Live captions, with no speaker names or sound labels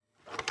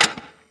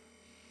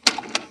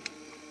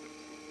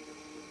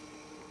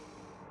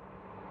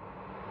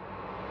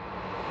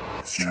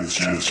Serious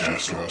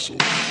Castle.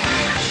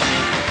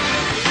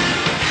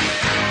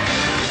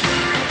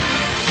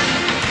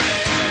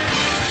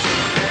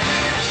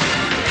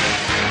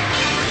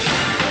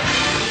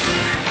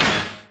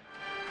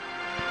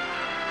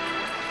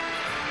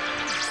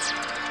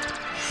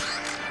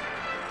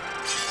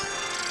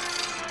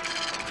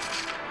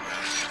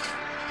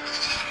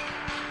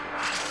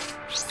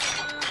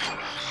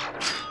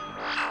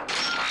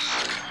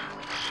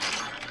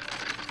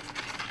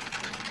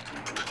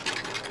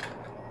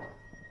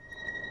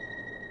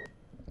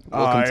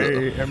 I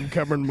am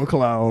Cameron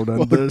McLeod,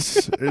 and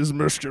this is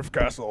Mischief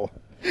Castle.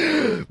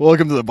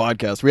 Welcome to the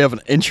podcast. We have an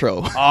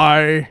intro.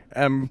 I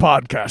am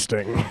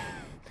podcasting.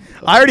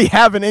 I already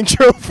have an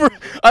intro for.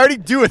 I already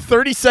do a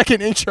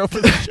 30-second intro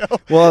for the show.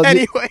 Well,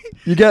 anyway,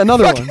 you get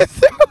another one.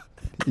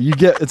 You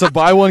get it's a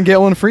buy one get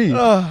one free.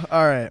 All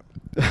right.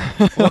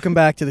 Welcome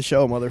back to the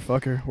show,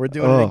 motherfucker. We're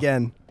doing it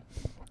again.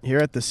 Here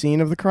at the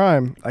scene of the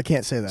crime. I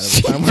can't say that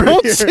every time we're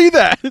Don't here. say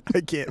that. I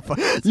can't.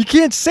 Fucking You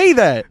can't say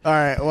that. All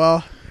right.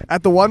 Well,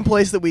 at the one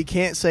place that we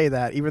can't say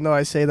that, even though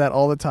I say that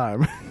all the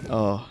time.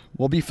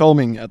 We'll be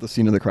filming at the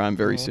scene of the crime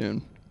very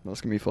soon. That's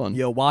gonna be fun.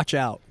 Yo, watch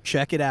out.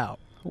 Check it out.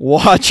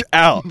 Watch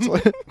out.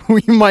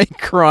 We might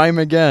crime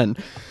again.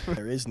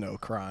 There is no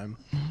crime.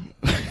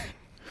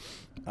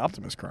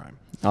 Optimus Crime.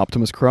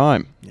 Optimus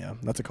Crime. Yeah,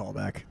 that's a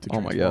callback to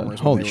Oh my God. Transformers when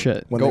Holy they were-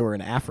 shit. When Go- they were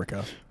in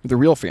Africa. The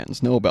real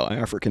fans know about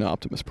African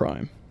Optimus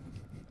Prime.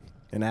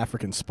 An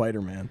African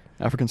Spider-Man.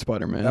 African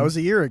Spider-Man. That was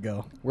a year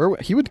ago.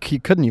 He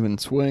couldn't even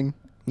swing.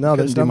 No,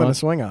 there's Couldn't do nothing to much.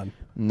 swing on.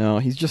 No,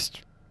 he's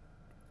just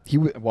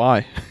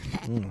why?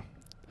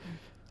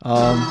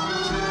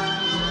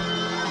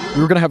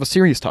 We were gonna have a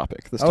serious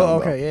topic this time. Oh,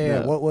 though. okay,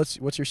 yeah.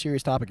 What's your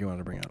serious topic you wanted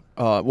to bring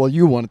up? Well,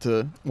 you wanted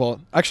to.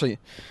 Well, actually,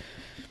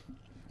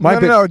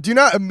 No, do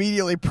not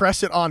immediately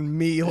press it on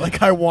me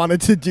like I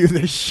wanted to do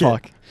this shit.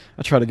 Fuck.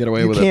 I try to get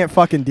away You with can't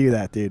fucking do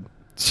that, dude. it.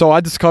 So I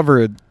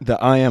discovered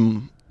that I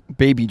am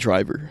Baby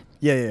Driver.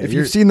 Yeah. If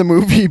you've seen the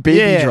movie Baby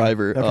Yeah.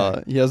 Driver,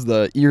 Okay. he has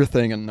the ear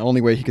thing, and the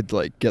only way he could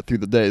get through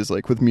the day is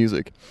with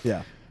music.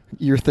 Yeah.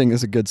 Ear thing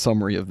is a good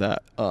summary of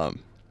that.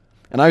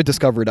 And I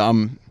discovered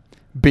I'm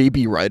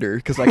Baby Writer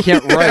because I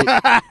can't write.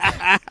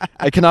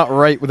 I cannot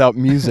write without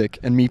music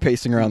and me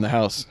pacing around the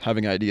house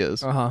having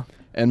ideas. Uh-huh.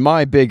 And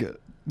I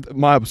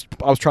was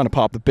trying to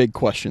pop the big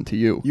question to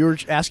you. You were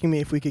asking me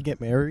if we could get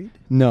married?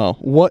 No,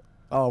 what?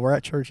 Oh, we're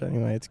at church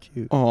anyway. It's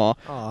cute. Aw.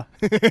 Aw.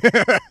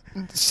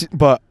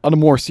 But on a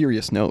more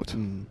serious note,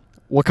 Mm.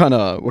 what kind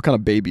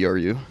of baby are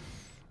you?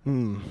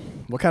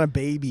 What kind of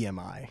baby am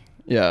I?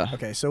 Yeah.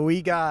 Okay, so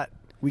we got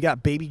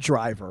Baby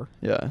Driver.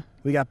 Yeah.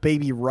 We got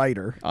Baby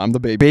Writer. I'm the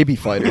baby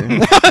fighter.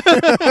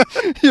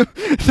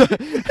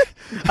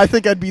 I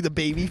think I'd be the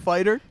baby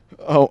fighter.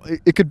 Oh,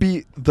 it could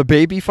be the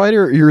baby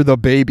fighter or you're the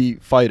baby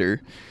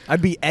fighter.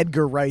 I'd be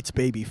Edgar Wright's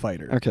baby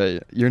fighter. Okay,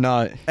 you're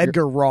not.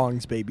 Edgar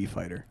Wrong's baby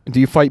fighter. Do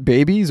you fight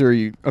babies or are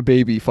you a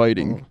baby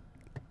fighting?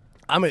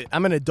 I'm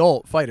an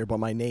adult fighter, but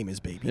my name is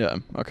Baby. Yeah,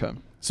 okay.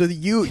 So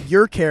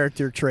your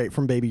character trait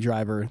from Baby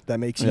Driver that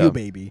makes Yeah. you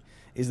Baby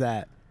is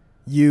that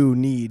you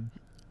need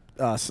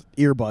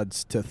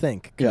earbuds to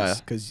think Yeah.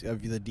 because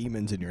of the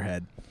demons in your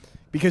head,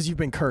 because you've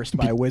been cursed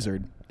by a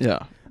wizard. Yeah.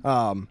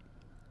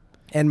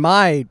 And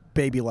my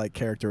baby-like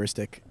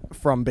characteristic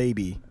from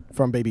Baby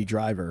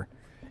Driver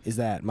is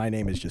that my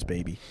name is just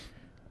Baby.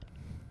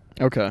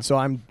 Okay. So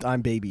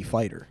I'm Baby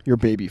Fighter. You're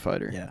baby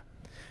fighter. Yeah.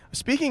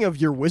 Speaking of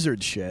your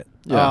wizard shit,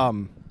 Yeah.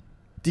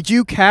 did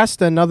you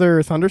cast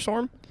another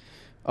thunderstorm?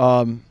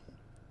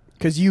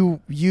 Because you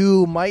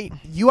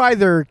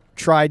either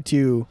tried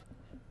to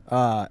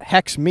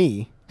hex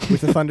me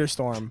with a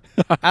thunderstorm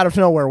out of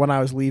nowhere when I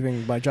was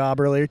leaving my job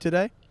earlier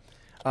today,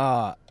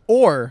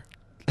 or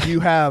you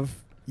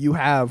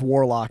have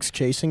warlocks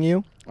chasing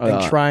you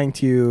and trying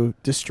to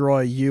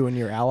destroy you and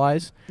your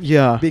allies.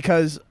 Yeah.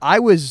 Because I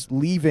was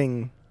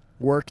leaving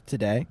work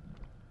today,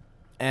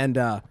 and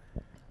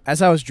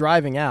as I was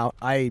driving out,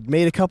 I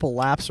made a couple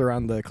laps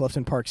around the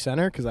Clifton Park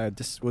Center because I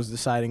just was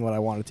deciding what I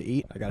wanted to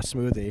eat. I got a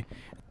smoothie.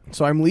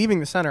 So I'm leaving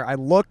the center. I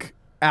look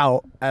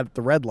out at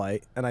the red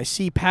light, and I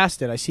see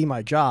past it. I see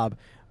my job.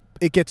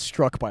 It gets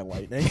struck by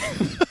lightning.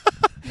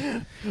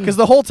 Because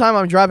the whole time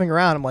I'm driving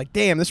around, I'm like,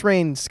 damn, this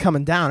rain's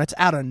coming down. It's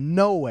out of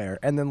nowhere.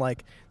 And then,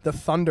 the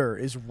thunder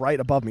is right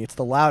above me. It's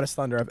the loudest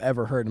thunder I've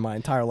ever heard in my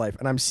entire life.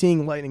 And I'm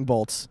seeing lightning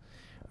bolts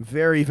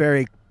very,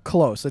 very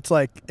close.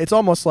 It's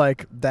almost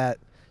like that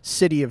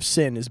city of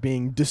sin is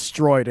being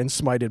destroyed and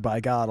smited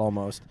by God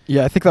almost.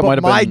 Yeah, I think that But might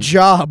have been my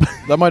job.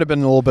 That might have been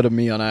a little bit of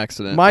me on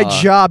accident. My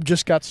job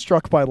just got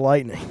struck by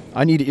lightning.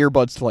 I need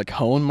earbuds to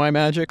hone my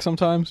magic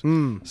sometimes.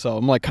 So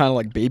I'm kind of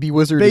like baby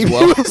wizard Baby as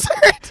well.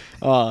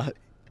 wizard.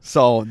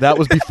 So that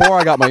was before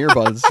I got my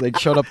earbuds. They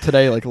showed up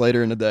today,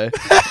 later in the day.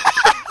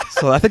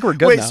 So I think we're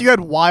good Wait, now. so you had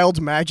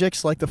wild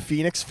magics like the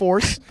Phoenix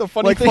Force? The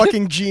funny thing-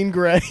 fucking Jean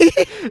Grey?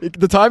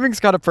 The timing's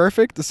kind of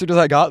perfect. As soon as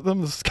I got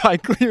them, the sky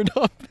cleared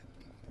up.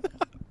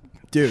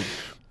 Dude.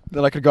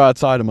 Then I could go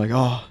outside. I'm like,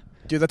 oh.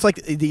 Dude, that's like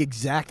the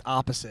exact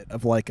opposite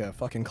of a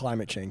fucking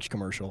climate change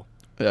commercial.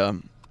 Yeah.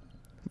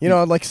 You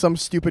know, like some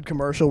stupid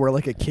commercial where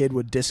like a kid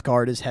would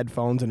discard his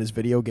headphones and his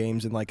video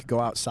games and like go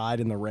outside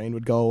and the rain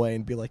would go away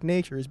and be like,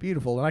 nature is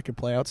beautiful and I could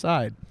play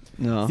outside.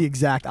 No. It's the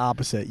exact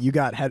opposite. You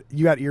got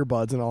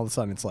earbuds and all of a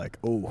sudden it's like,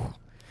 oh,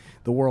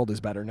 the world is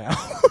better now.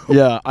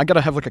 Yeah, I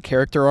gotta have like a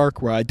character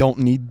arc where I don't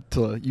need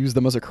to use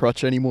them as a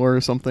crutch anymore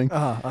or something.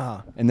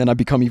 And then I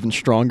become even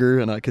stronger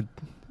and I could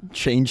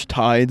change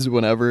tides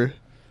whenever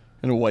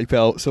and wipe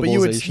out But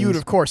civilizations. you would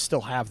of course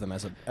still have them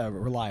as a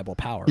reliable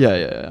power.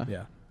 Yeah.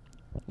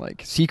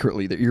 Like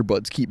secretly the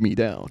earbuds keep me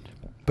down.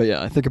 But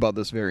yeah, I think about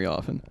this very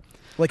often.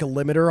 Like a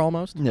limiter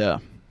almost. Yeah.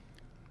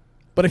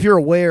 But if you're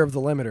aware of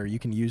the limiter, you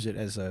can use it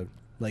as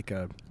like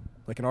an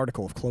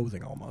article of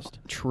clothing almost.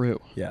 True.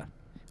 Yeah.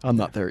 I'm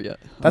not there yet.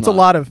 That's a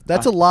lot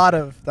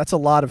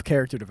of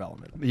character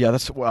development. Yeah,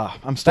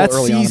 I'm still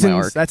early on in my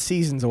arc. That's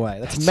seasons away.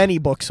 That's many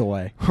books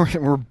away.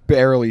 We're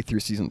barely through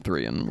season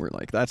 3 and we're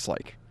like that's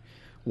like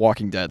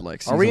Walking Dead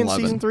like season 11. Are we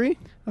in season 3?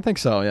 I think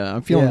so, yeah.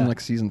 I'm feeling like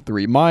season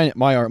 3. My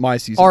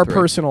season our 3.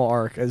 Personal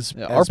arc as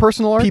our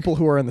personal arc? People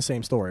who are in the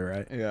same story,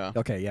 right? Yeah.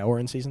 Okay, yeah, we're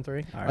in season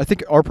 3. All right. I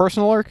think our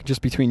personal arc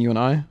just between you and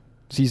I,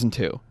 season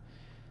 2.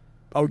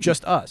 Oh,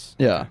 just us.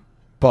 Yeah.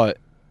 But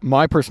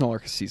my personal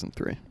arc is season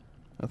 3.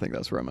 I think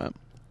that's where I'm at.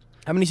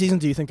 How many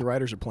seasons do you think the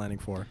writers are planning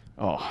for?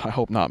 Oh, I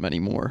hope not many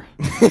more.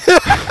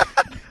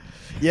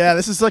 Yeah,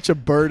 this is such a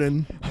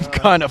burden. I'm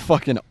kind of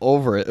fucking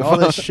over it. All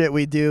this shit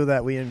we do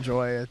that we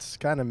enjoy, it's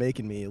kind of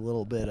making me a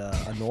little bit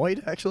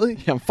annoyed, actually.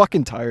 Yeah, I'm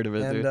fucking tired of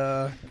it, and, dude.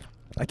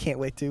 I can't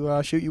wait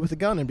to shoot you with a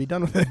gun and be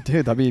done with it.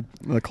 Dude, that'd be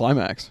the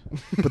climax.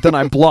 But then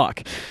I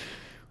block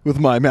with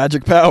my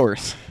magic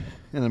powers.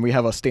 And then we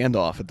have a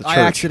standoff at the church. I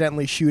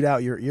accidentally shoot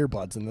out your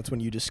earbuds, and that's when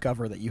you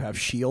discover that you have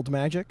shield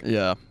magic.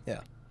 Yeah.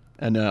 Yeah.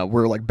 And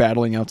we're like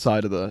battling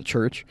outside of the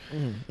church.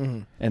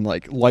 Mm-hmm. And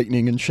like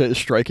lightning and shit is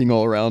striking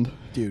all around.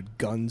 Dude,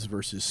 guns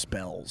versus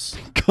spells.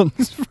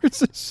 Guns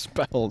versus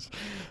spells.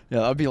 Yeah,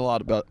 that'd be a lot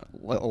of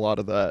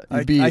that.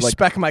 I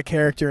spec my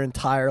character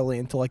entirely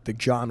into like the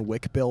John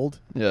Wick build.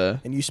 Yeah.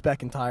 And you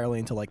spec entirely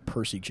into like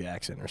Percy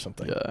Jackson or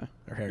something. Yeah.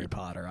 Or Harry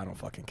Potter. I don't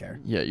fucking care.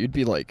 Yeah, you'd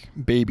be like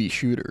Baby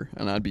Shooter,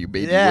 and I'd be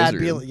Baby Wizard. I'd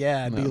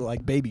Wizard. be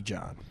like Baby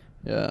John.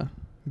 Yeah.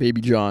 Baby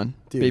John.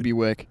 Dude. Baby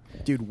Wick.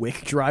 Dude,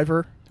 Wick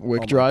Driver.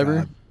 Wick Oh my Driver.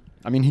 God.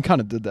 I mean, he kind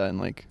of did that in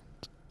like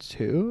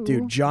 2.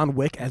 Dude, John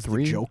Wick as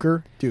 3? the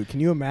Joker. Dude, can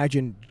you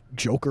imagine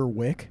Joker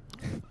Wick?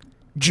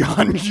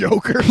 John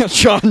Joker.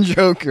 John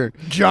Joker.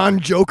 John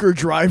Joker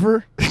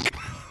Driver.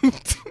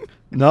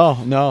 No.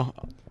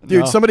 Dude,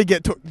 no. somebody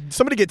get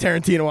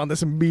Tarantino on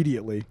this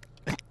immediately.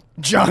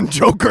 John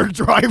Joker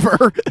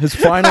Driver. His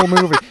final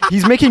movie.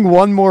 He's making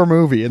one more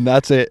movie, and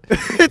that's it.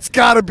 It's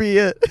gotta be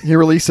it. He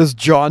releases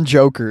John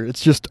Joker.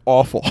 It's just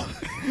awful.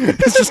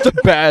 It's just a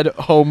bad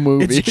home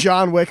movie. It's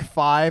John Wick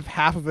 5.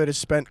 Half of it is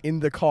spent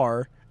in the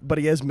car, but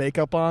he has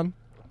makeup on.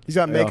 He's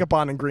got makeup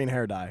on and green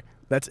hair dye.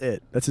 That's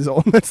it. That's his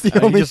own. That's the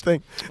only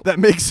thing that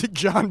makes it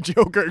John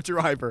Joker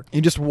Driver.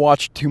 He just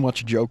watched too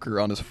much Joker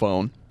on his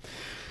phone.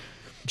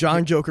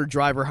 John Joker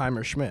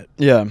Driverheimer Schmidt.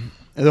 Yeah.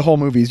 And the whole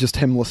movie is just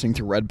him listening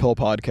to Red Pill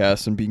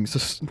podcasts and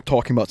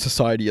talking about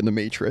society and the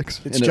Matrix.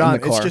 It's in the car.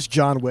 It's just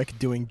John Wick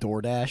doing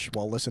DoorDash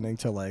while listening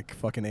to like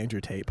fucking Andrew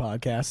Tate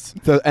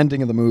podcasts. The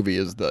ending of the movie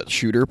is the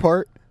shooter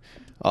part.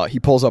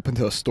 He pulls up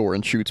into a store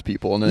and shoots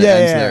people, and then it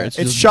ends there. It's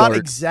just shot dark.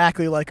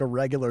 exactly like a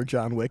regular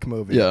John Wick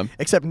movie. Yeah.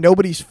 Except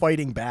nobody's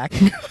fighting back.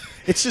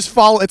 It's just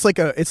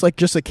It's like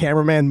just a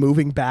cameraman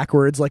moving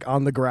backwards, like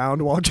on the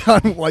ground,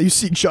 while you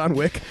see John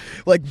Wick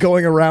like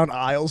going around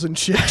aisles and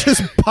shit,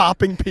 just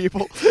popping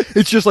people.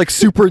 It's just like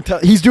super.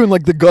 He's doing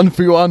like the gun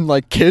fu on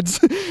like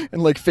kids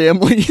and like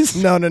families.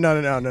 No.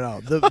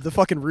 The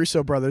fucking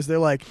Russo brothers.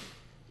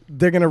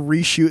 They're going to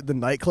reshoot the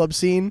nightclub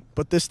scene,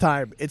 but this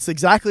time it's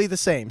exactly the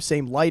same.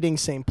 Same lighting,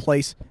 same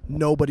place.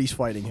 Nobody's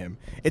fighting him.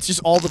 It's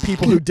just all the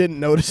people who didn't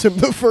notice him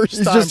the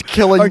first time just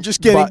killing are just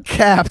getting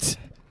capped.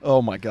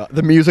 Oh my god.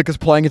 The music is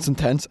playing, it's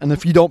intense, and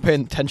if you don't pay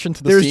attention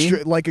to the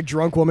scene... like a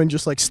drunk woman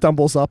just like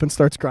stumbles up and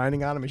starts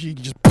grinding on him, and she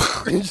just...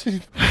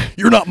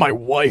 You're not my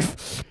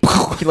wife.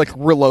 He like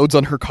reloads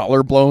on her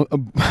collarbone,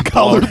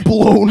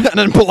 blown, and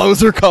then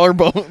blows her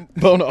collarbone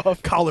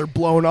off. Collar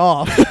blown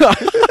off.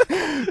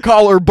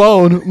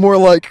 Collarbone, more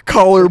like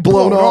collar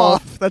blown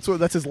off.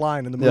 That's his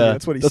line in the movie. Yeah,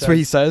 that's what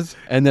he says.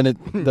 And then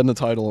then the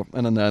title,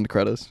 and then the end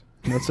credits.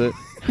 And that's it.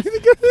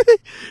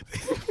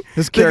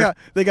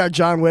 They got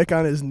John Wick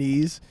on his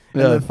knees,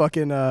 and Yeah. then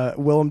fucking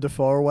Willem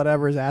Dafoe or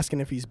whatever is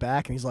asking if he's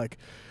back, and he's like,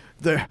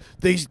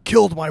 "They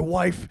killed my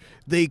wife.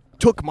 They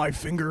took my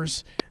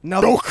fingers.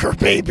 Now Joker,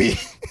 baby."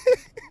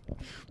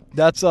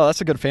 That's a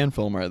good fan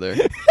film right there.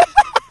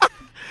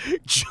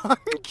 John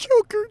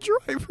Joker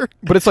Driver.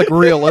 But it's like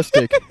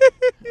realistic.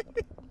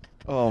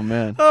 Oh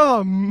man.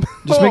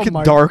 Just make it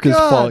my dark as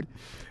God. fuck.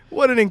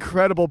 What an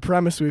incredible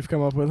premise we've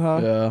come up with, huh?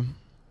 Yeah.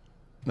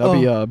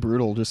 That'd be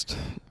brutal. Just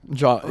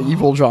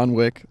evil John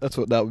Wick. That's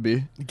what that would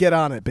be. Get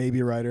on it,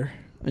 baby writer.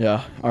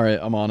 Yeah. All right.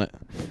 I'm on it.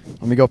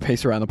 Let me go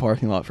pace around the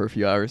parking lot for a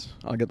few hours.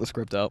 I'll get the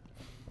script out.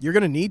 You're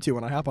gonna need to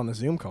when I hop on the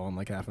Zoom call in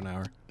like half an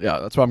hour. Yeah.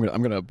 That's why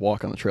I'm gonna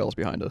walk on the trails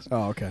behind us.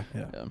 Oh, okay.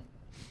 Yeah.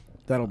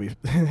 That'll be.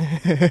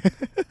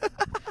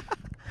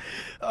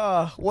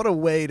 What a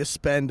way to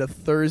spend a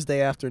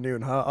Thursday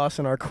afternoon, huh? Us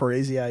and our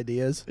crazy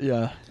ideas.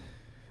 Yeah.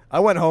 I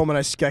went home and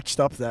I sketched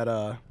up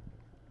that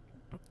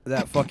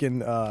fucking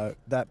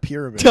that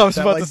pyramid. I was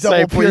that, about like, to say,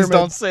 double please pyramid.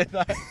 don't say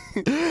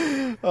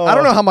that. I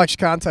don't know how much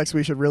context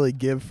we should really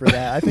give for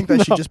that. I think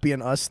that should just be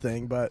an us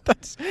thing, but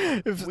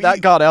If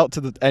that got out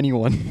to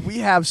anyone. we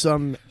have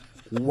some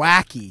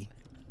wacky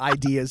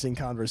ideas in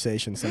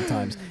conversation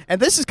sometimes.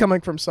 And this is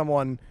coming from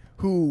someone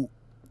who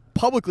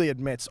publicly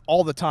admits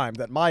all the time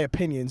that my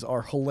opinions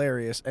are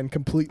hilarious and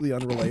completely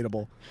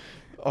unrelatable.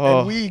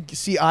 And we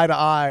see eye to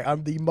eye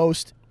on the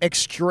most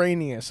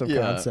extraneous of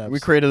concepts. We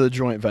created a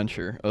joint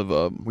venture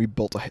of we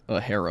built a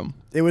harem.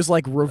 It was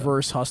like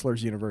reverse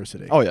Hustlers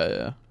University. Oh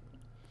yeah.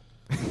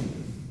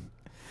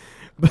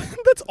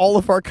 That's all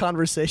of our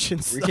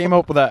conversations. We came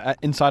up with that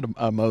inside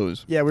of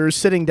Moe's. Yeah, we were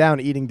sitting down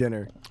eating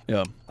dinner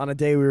Yeah. on a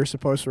day we were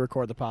supposed to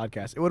record the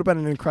podcast. It would have been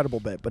an incredible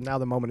bit, but now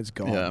the moment is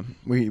gone. Yeah.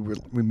 We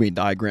made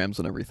diagrams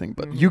and everything,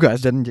 but you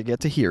guys didn't get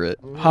to hear it.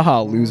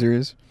 Haha,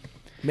 losers.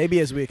 Maybe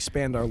as we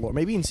expand our lore,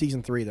 maybe in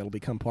season 3 that'll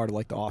become part of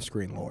like the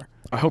off-screen lore.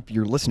 I hope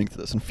you're listening to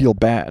this and feel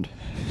bad.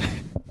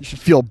 You should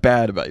feel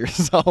bad about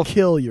yourself.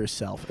 Kill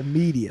yourself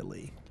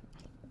immediately.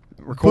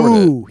 Record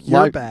Boo, it.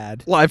 you're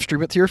bad. Live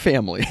stream it to your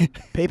family.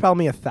 PayPal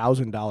me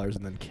 $1,000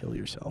 and then kill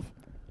yourself.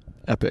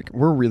 Epic.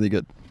 We're really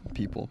good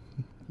people.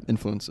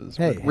 Influences.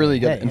 Hey, We're really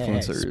good hey,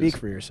 influencers. speak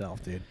for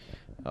yourself, dude.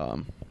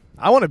 Um,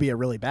 I want to be a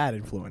really bad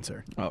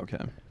influencer. oh, okay.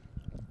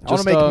 I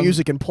want to make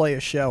music and play a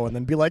show and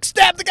then be like,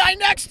 stab the guy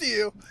next to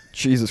you.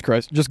 Jesus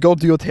Christ. Just go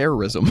deal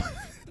terrorism.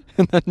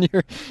 and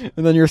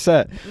then you're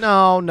set.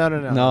 No. No,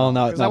 Because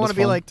not I want as to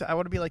be fun. like I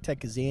want to be like Ted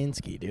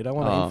Kaczynski, dude. I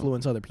want to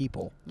influence other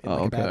people. In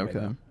like a bad way,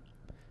 though.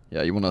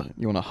 Yeah, you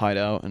wanna hide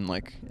out and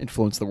like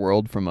influence the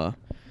world from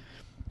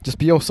just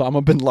be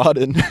Osama bin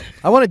Laden.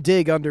 I want to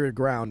dig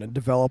underground and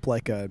develop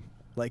like a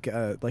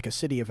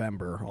city of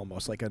Ember,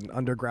 almost like an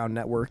underground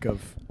network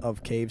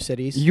of cave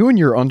cities. You and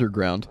your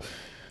underground.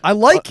 I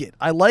like it.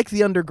 I like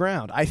the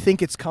underground. I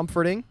think it's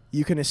comforting.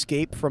 You can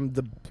escape from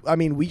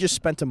we just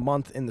spent a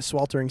month in the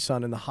sweltering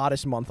sun in the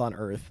hottest month on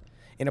Earth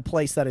in a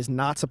place that is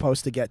not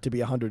supposed to get to be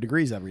 100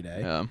 degrees every day.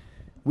 Yeah.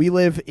 We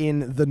live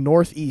in the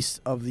northeast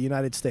of the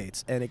United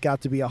States, and it got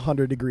to be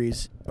 100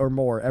 degrees or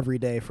more every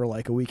day for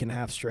like a week and a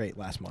half straight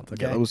last month.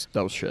 Okay, Yeah,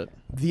 that was shit.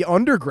 the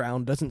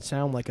underground doesn't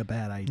sound like a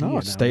bad idea. No, now,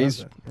 it stays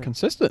does it?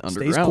 consistent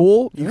underground. Stays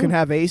cool. You Yeah. can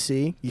have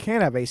AC. You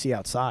can't have AC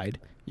outside.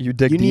 You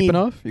dig you deep need,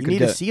 enough. You could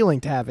need a get, ceiling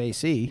to have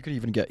AC. You could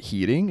even get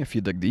heating if you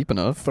dig deep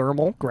enough.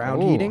 Thermal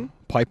ground Oh, heating.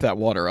 Pipe that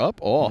water up.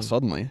 Oh,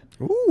 suddenly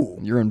Ooh,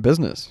 you're in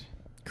business.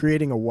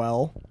 creating a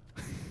well.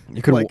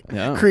 You could Like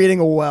creating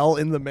a well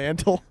in the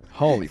mantle.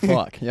 Holy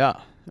fuck!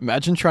 Yeah.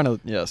 Imagine trying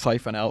to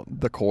siphon out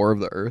the core of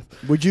the earth.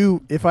 Would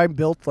you, if I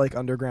built like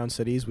underground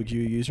cities, would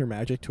you use your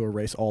magic to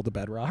erase all the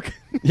bedrock?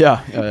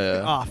 Yeah.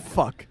 Ah,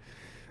 fuck.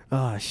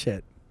 Ah,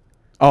 shit.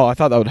 Oh, I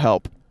thought that would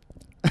help.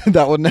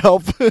 That wouldn't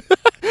help.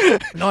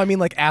 No, I mean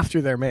like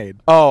after they're made.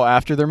 Oh,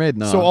 after they're made?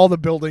 No. So all the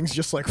buildings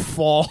just like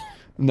fall.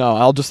 No,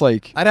 I'll just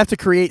like... I'd have to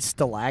create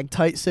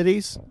stalactite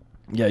cities.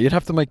 Yeah, you'd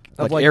have to make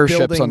Of, like airships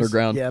buildings-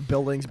 underground. Yeah,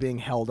 buildings being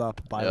held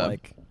up by Yeah.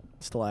 like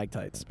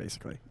stalactites,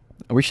 basically.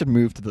 We should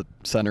move to the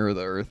center of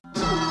the earth.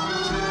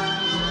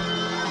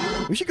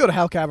 We should go to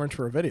Hell Caverns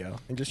for a video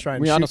and just try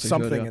and We shoot honestly should,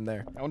 something yeah. in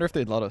there. I wonder if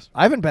they'd let us.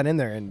 I haven't been in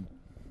there in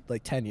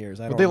like 10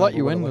 years. I Would don't they let remember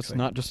you what it in? looks That's like.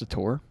 not just a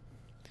tour.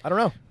 I don't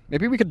know.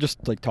 Maybe we could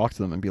just like talk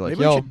to them and be like, Maybe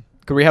we "Yo, should-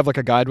 could we have like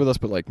a guide with us,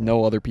 but like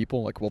no other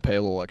people? Like we'll pay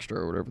a little extra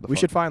or whatever." We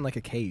should find like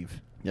a cave.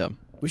 Yeah,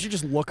 We should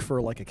just look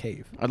for like a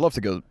cave. I'd love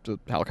to go to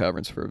Hal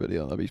Caverns for a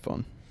video. That'd be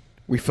fun.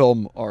 We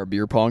film our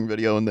beer pong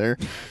video in there.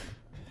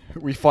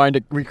 We find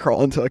it. We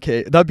crawl into a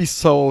cave. That'd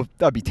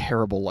be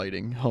terrible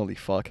lighting. Holy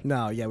fuck.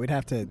 No, yeah, we'd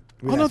have to.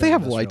 Oh no, they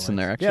have lights in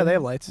there. Actually, Yeah, they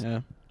have lights.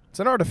 Yeah, It's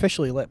an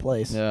artificially lit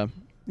place. yeah. You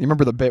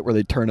remember the bit where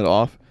they turn it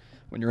off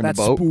when you're in That's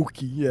the boat?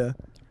 spooky. Yeah.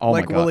 Oh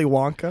like my god. Willy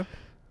Wonka.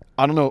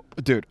 I don't know,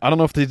 dude. I don't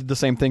know if they did the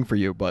same thing for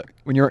you, but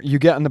when you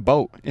get in the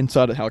boat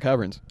inside of Hal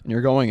Caverns and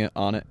you're going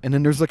on it, and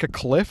then there's like a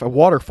cliff, a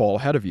waterfall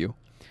ahead of you,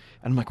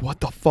 and I'm like, what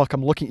the fuck?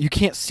 I'm looking. You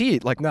can't see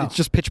it. Like No. it's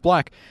just pitch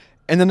black.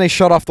 And then they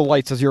shut off the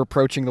lights as you're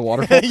approaching the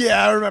waterfall.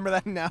 Yeah, I remember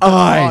that now.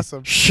 I That's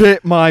awesome.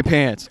 shit my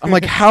pants. I'm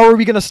like, how are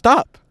we gonna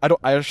stop?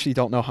 I actually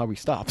don't know how we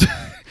stopped.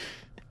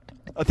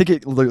 I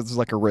think there's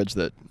like a ridge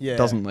that Yeah.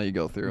 doesn't let you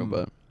go through,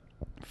 but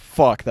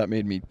fuck, that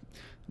made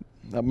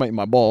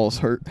my balls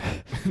hurt.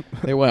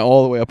 They went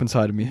all the way up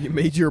inside of me. You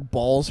made your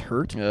balls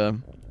hurt? Yeah,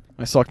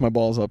 I sucked my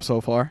balls up so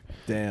far.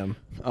 Damn.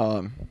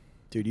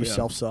 Dude, you Yeah.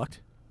 self-sucked?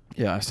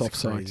 Yeah, I That's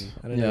self-sucked. crazy.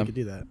 I didn't know you could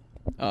do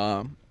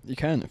that. You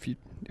can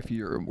if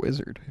you're a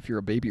wizard, if you're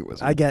a baby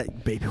wizard. I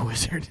get baby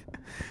wizard.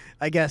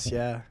 I guess,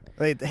 yeah.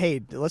 Wait,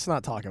 hey, let's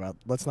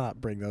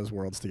not bring those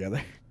worlds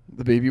together.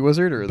 The baby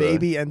wizard or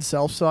Baby and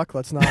self-suck,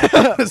 let's not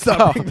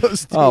bring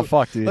those two. Oh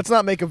fuck, dude. Let's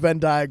not make a Venn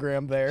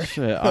diagram there.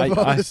 Shit, of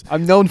us.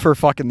 I'm known for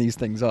fucking these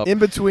things up. In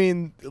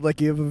between,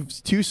 like you have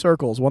two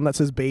circles, one that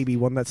says baby,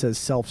 one that says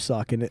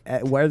self-suck, and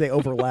where they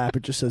overlap,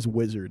 it just says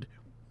wizard.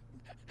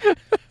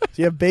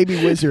 you have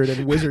Baby Wizard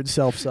and Wizard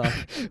Self-Suck.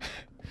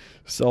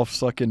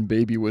 Self-sucking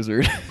baby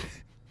wizard.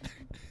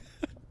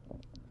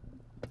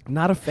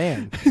 Not a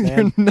fan,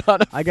 man. You're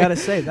not. I gotta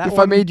say that. If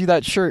I made you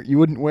that shirt, you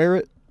wouldn't wear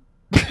it.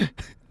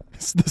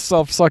 It's the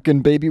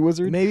self-sucking baby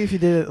wizard. maybe if you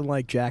did it in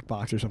like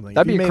Jackbox or something.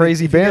 That'd If you be a made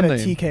crazy if you band did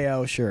name. a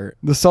TKO shirt.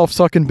 The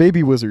self-sucking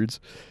baby wizards.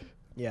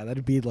 Yeah,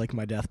 that'd be like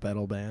my death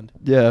metal band.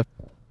 Yeah.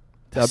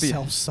 The That'd be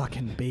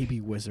self-sucking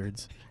baby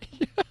wizards.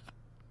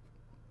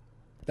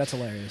 That's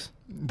hilarious.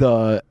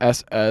 the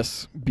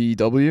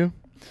SSBW.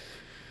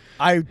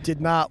 I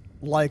did not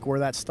like where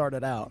that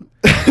started out.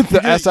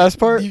 The SS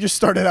part? You just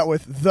started out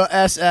with the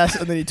SS,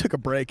 and then you took a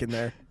break in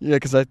there. Yeah,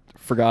 because I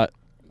forgot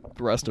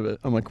the rest of it.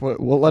 I'm like, what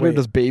letter Wait,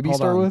 does baby hold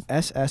start on. with?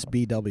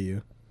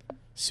 SSBW.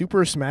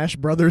 Super Smash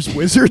Brothers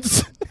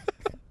Wizards.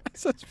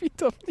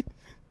 SSBW.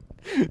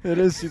 It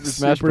is Super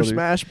Smash Super Brothers.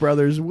 Smash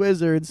Brothers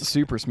Wizards.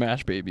 Super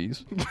Smash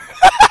Babies.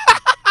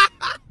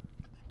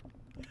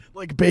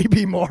 Like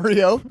Baby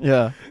Mario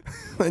Yeah.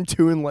 and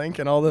Toon Link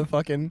and all the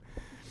fucking...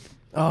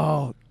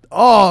 Oh,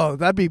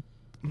 that'd be...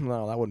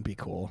 No, that wouldn't be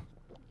cool.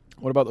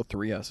 What about the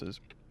 3 S's?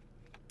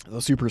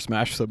 The Super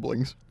Smash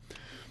siblings.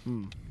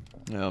 Hmm.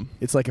 Yeah.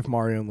 It's like if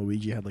Mario and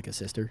Luigi had like a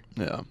sister.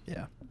 Yeah.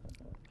 Yeah.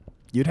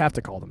 You'd have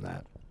to call them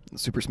that. The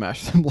Super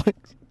Smash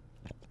siblings.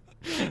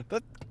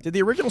 Did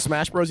the original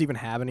Smash Bros. Even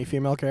have any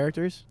female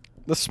characters?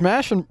 The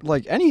Smash and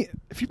like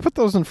if you put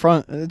those in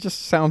front, it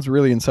just sounds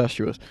really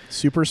incestuous.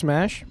 Super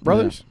Smash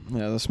Brothers?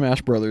 Yeah, the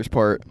Smash Brothers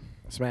part.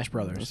 Smash It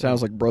Brothers.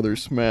 sounds like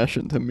brothers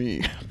smashing to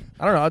me.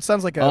 I don't know. It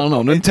sounds like a... I don't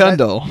know, it-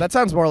 Nintendo. That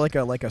sounds more like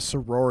a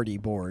sorority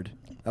board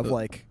of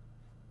like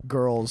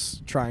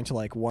girls trying to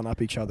like one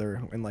up each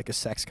other in like a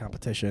sex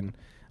competition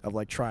of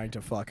like trying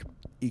to fuck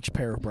each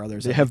pair of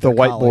brothers. They at, have like,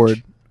 the their whiteboard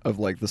college. of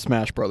like the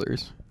Smash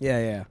Brothers. Yeah,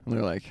 yeah. And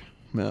they're like,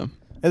 man.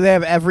 And they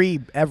have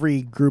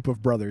every group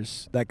of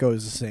brothers that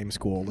goes to the same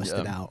school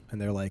listed Yeah. out, and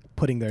they're like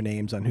putting their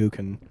names on who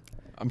can.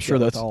 I'm sure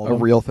with that's all of a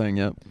them. real thing,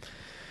 yeah.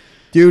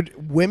 Dude,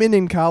 women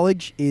in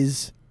college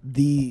is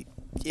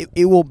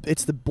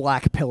it's the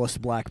black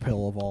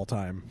pill of all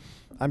time.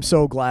 I'm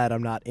so glad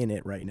I'm not in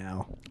it right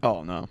now.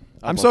 Oh no.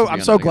 I'm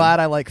so glad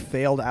I like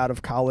failed out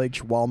of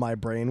college while my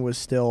brain was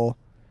still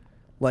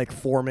like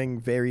forming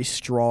very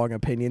strong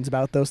opinions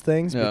about those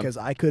things, Yeah. because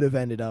I could have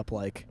ended up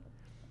like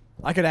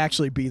I could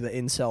actually be the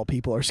incel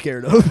people are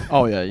scared of.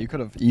 Oh yeah, you could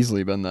have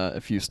easily been that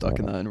if you stuck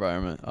in that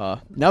environment.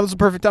 Now is the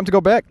perfect time to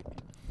go back.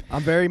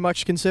 I'm very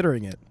much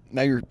considering it.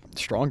 Now you're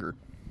stronger.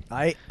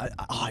 I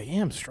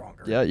am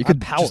stronger. Yeah, you I'm could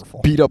powerful.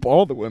 just beat up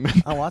all the women.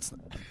 Oh, that's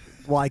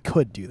well, I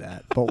could do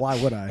that, but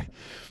why would I?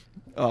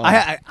 Um,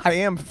 I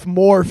am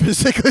more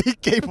physically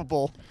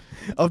capable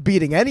of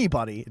beating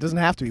anybody. It doesn't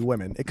have to be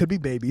women. It could be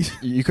babies.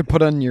 You could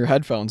put on your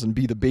headphones and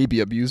be the baby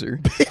abuser.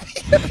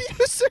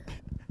 Abuser.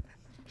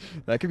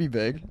 That could be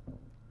big.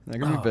 That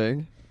could Oh. be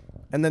big.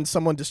 And then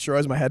someone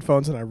destroys my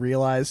headphones, and I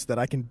realize that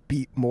I can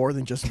beat more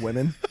than just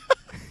women.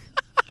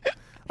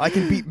 I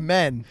can beat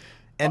men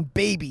and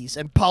babies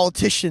and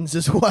politicians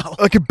as well.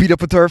 I could beat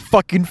up with our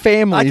fucking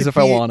families if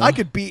I wanna. I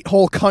could beat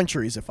whole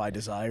countries if I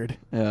desired.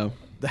 Yeah.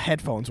 The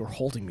headphones were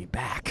holding me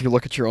back. You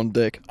look at your own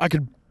dick. I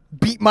could.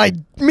 Beat my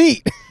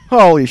meat.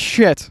 Holy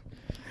shit.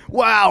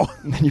 Wow.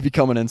 And then you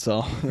become an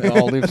incel. It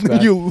all loops And then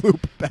back. you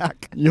loop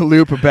back. You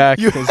loop it back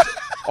You- because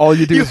all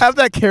you do You is have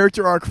that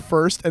character arc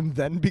first, and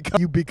then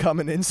become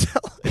an incel.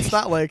 It's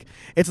not like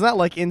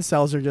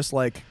incels are just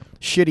like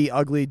shitty,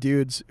 ugly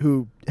dudes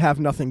who have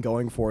nothing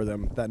going for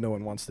them that no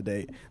one wants to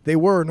date. They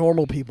were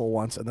normal people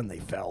once, and then they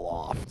fell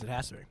off. It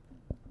has to be.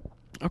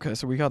 Okay,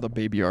 so we got the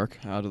baby arc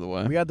out of the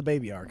way. We got the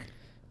baby arc.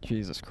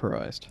 Jesus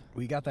Christ.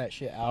 We got that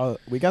shit out.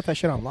 We got that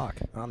shit on lock.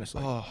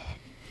 Honestly, Oh,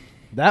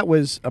 that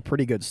was a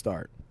pretty good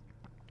start.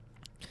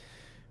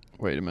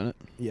 wait a minute.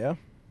 Yeah.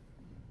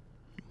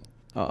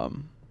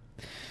 Um,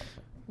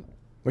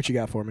 What you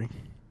got for me?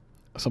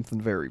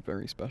 something very,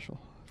 very special.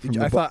 From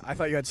I the bu-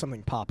 thought you had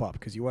something pop up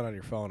because you went on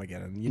your phone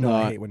again, and you know No,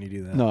 I I- hate when you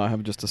do that. No, I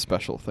have just a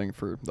special thing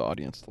for the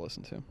audience to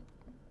listen to.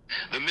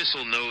 The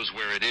missile knows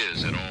where it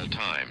is at all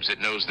times. It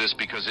knows this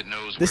because it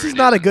knows This where is it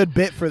not a isn't. good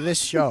bit for this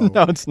show.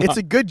 No, it's not. It's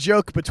a good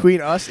joke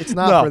between us. It's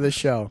not No. for this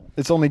show.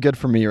 It's only good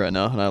for me right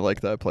now, and I like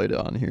that I played it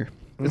on here.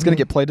 It's gonna Mhm.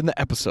 get played in the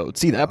episode.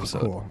 See the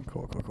episode.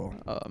 Cool.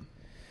 Um,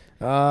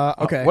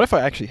 Okay. What if I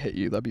actually hit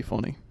you? That'd be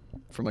funny.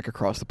 From like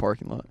across the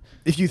parking lot.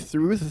 if you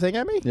threw the thing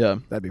at me? Yeah.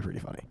 That'd be pretty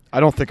funny. I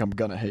don't think I'm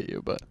gonna hit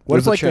you, but What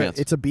there's if like a chance.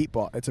 it's a beat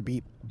ball? It's a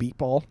beat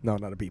ball? No,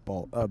 not a beat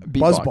ball. A Beatbox.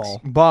 buzz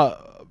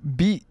ball.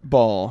 Beat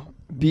ball.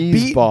 Bees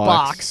Beat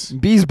box. box.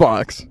 Bees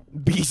box.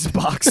 Bees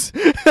box.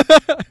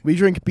 We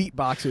drink beat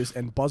boxes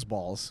and buzz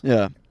balls.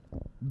 Yeah.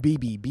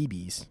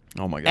 BBs.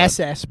 Oh my god.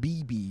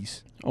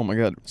 SSBBs. Oh my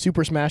god.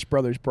 Super Smash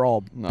Brothers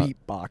Brawl No. beat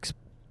box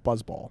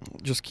buzz ball.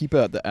 Just keep it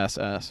at the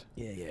SS.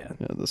 Yeah. Yeah,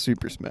 the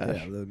Super Smash.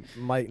 Yeah, the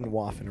Might and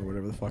Waffen or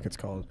whatever the fuck it's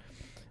called.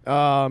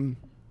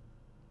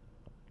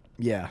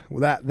 Yeah,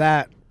 well,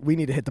 that we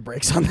need to hit the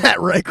brakes on that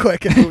right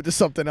quick and move to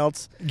something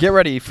else. Get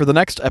ready for the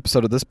next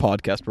episode of this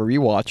podcast where we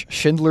watch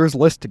Schindler's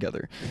List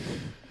together.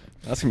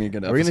 That's gonna be a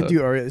good Are we episode.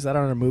 gonna do? Is that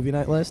on our movie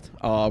night list?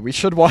 We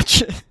should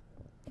watch it.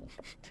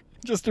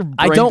 just to bring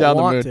I don't down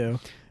want the mood.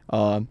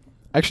 to.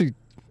 I actually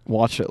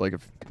watched it like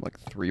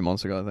 3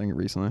 months ago, I think,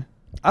 recently.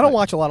 I don't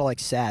watch a lot of like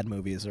sad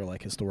movies or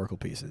like historical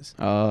pieces.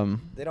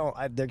 Um, They don't.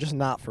 They're just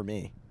not for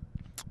me.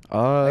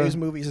 I uh, use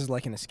movies as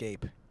like an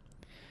escape.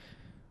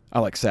 I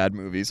like sad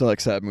movies. I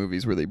like sad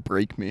movies where they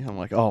break me. I'm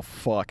like, oh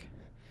fuck.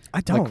 I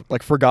don't.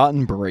 Like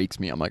Forgotten breaks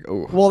me. I'm like,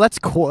 oh. Well, that's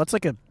cool. That's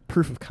like a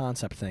proof of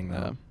concept thing, Yeah.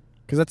 though,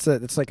 because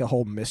it's like a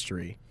whole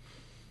mystery.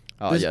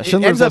 Oh yeah, It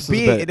Schindler's ends up List is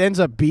being bad. it ends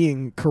up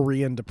being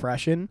Korean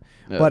depression,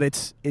 Yeah. but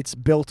it's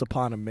built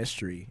upon a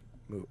mystery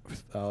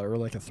or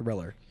like a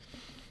thriller.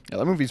 Yeah,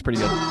 that movie's pretty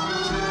good.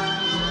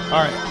 All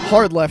right,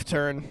 hard left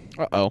turn.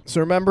 Uh-oh. So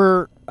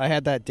remember, I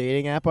had that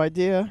dating app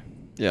idea.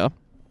 Yeah.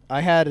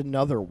 I had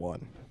another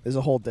one. There's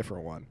a whole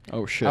different one.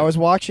 Oh shit. I was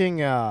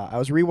watching. I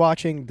was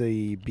rewatching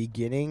the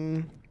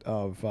beginning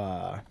of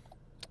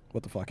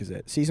what the fuck is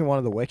it? Season 1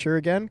 of The Witcher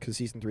again, because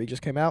season 3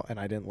 just came out and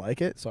I didn't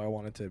like it, so I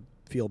wanted to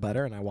feel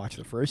better, and I watched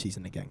the first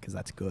season again because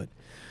that's good.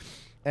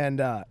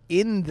 And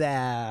in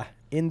the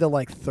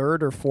like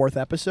third or fourth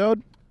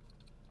episode,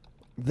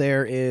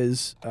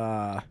 there's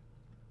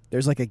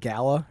like a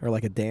gala or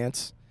like a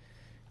dance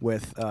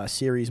with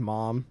Ciri's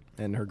mom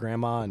and her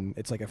grandma, and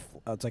it's like a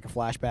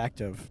flashback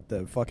of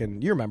the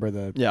fucking, you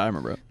remember Yeah, I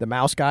remember it. the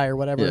mouse guy or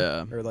whatever,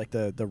 Yeah. or like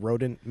the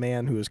rodent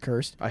man who was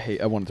cursed. I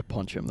wanted to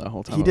punch him the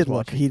whole time. He I did was look.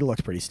 watching. He looks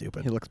pretty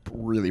stupid. He looks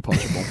really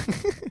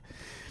punchable.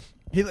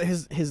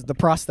 The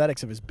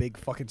prosthetics of his big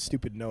fucking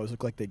stupid nose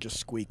look like they just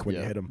squeak when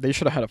you hit him. They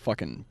should have had a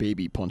fucking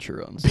baby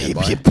puncher on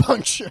standby. Baby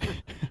puncher.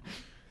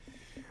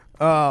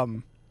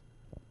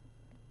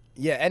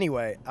 Yeah.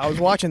 Anyway, I was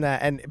watching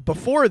that, and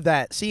before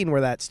that scene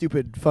where that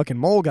stupid fucking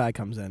mole guy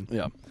comes in,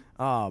 Yeah.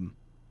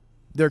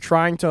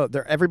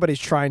 everybody's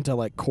trying to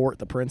like court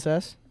the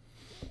princess,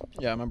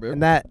 Yeah, I remember.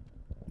 and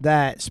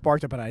that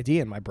sparked up an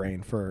idea in my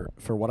brain for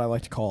what I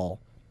like to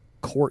call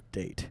court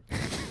date.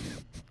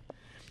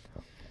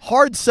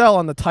 Hard sell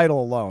on the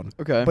title alone.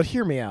 Okay. But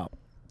hear me out.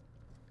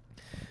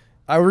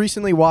 I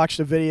recently watched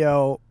a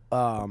video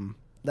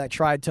that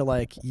tried to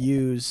like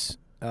use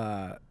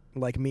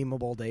like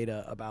memeable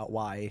data about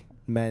why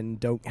men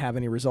don't have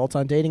any results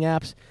on dating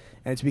apps,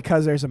 and it's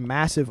because there's a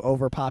massive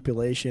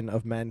overpopulation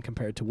of men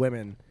compared to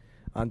women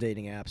on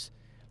dating apps.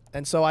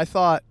 And so I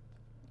thought,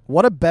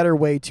 what a better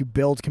way to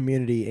build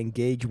community,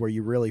 engage where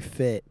you really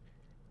fit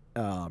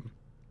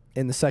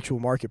in the sexual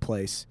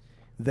marketplace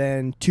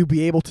than to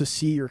be able to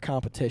see your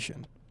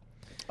competition.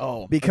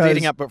 Oh, because a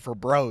dating app, but for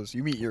bros.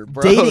 You meet your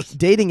bros.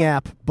 Dating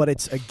app, but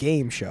it's a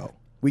game show.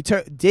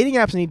 Dating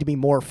apps need to be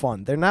more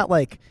fun. They're not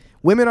like,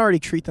 women already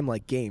treat them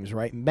like games,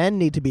 right? Men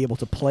need to be able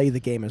to play the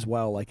game as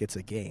well, like it's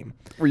a game.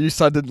 Where you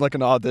sent like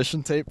an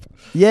audition tape.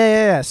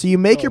 Yeah. So you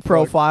make Oh, your fuck.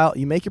 profile.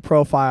 You make your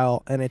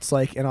profile, and it's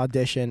like an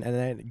audition, and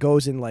then it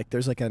goes in like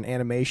there's like an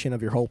animation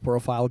of your whole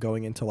profile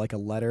going into like a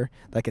letter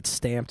that gets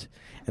stamped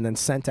and then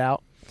sent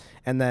out,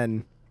 and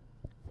then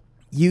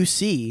you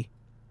see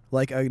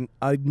like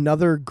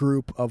another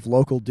group of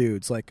local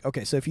dudes. Like,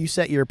 okay, so if you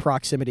set your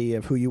proximity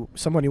of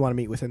someone you want to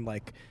meet within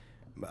like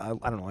I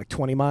don't know, like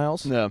 20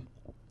 miles. Yeah.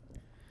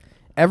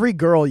 Every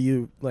girl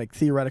you like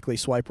theoretically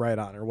swipe right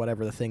on, or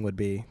whatever the thing would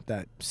be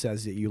that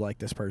says that you like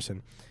this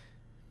person,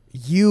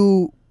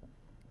 you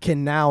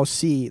can now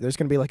see there's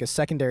going to be like a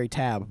secondary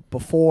tab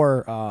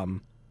before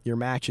your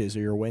matches or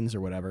your wins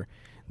or whatever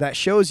that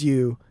shows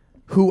you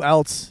who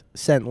else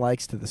sent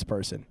likes to this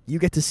person. You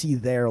get to see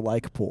their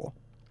like pool.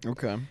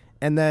 Okay.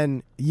 And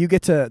then you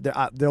get to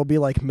there'll be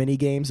like mini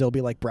games, there'll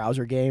be like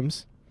browser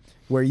games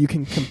where you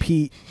can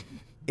compete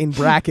in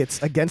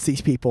brackets against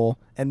these people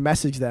and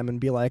message them and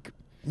be like,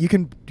 you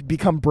can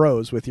become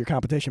bros with your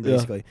competition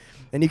basically.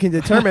 And you can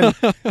determine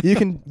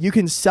you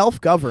can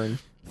self-govern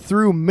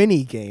through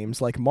mini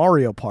games like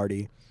Mario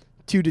Party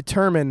to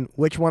determine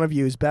which one of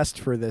you is best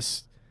for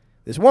this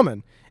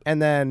woman.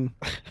 And then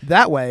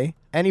that way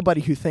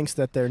anybody who thinks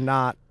that they're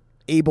not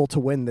able to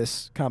win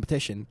this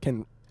competition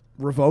can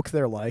revoke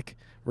their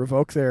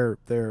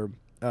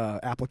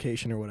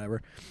application or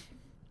whatever,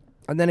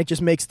 and then it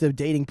just makes the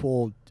dating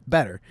pool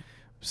better.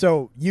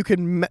 So you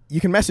can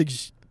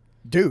message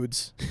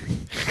dudes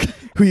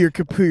who you're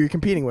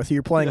competing with, who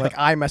you're playing like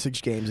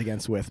iMessage games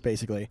against with.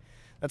 Basically,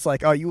 that's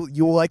like, oh,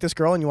 you like this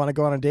girl and you want to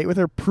go on a date with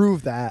her.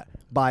 Prove that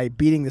by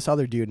beating this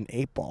other dude in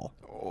 8-ball.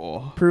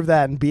 Oh. Prove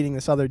that and beating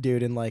this other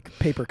dude in like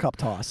paper cup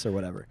toss or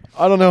whatever.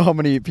 I don't know how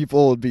many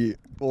people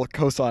will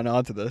co-sign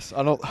on to this.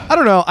 I don't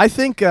know. I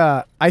think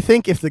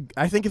if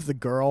the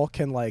girl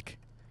can like,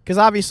 because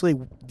obviously,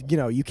 you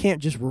know, you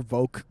can't just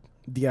revoke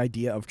the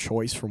idea of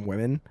choice from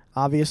women.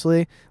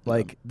 Obviously,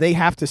 like they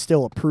have to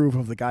still approve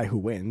of the guy who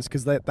wins,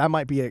 because that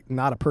might be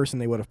not a person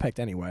they would have picked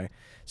anyway.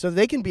 So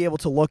they can be able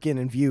to look in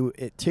and view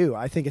it too.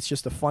 I think it's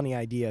just a funny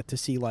idea to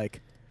see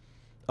like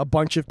a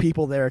bunch of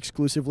people there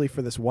exclusively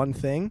for this one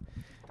thing,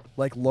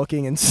 like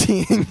looking and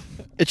seeing.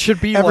 It should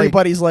be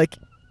everybody's like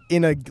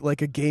in a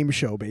game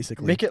show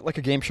basically. Make it like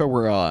a game show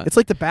where it's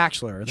like The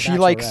Bachelor. Or the she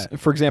likes,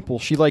 for example,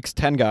 she likes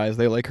 10 guys,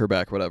 they like her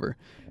back, whatever.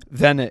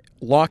 Then it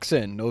locks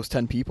in those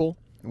 10 people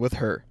with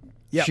her.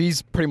 Yep.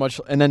 She's pretty much,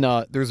 and then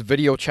there's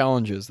video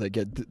challenges that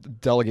get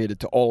delegated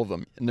to all of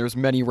them, and there's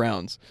many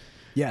rounds.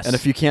 Yes. And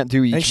if you can't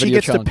do each and she video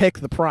gets challenge, to pick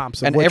the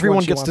prompts, of and which everyone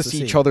one she gets wants to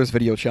see each other's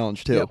video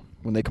challenge too Yep.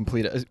 when they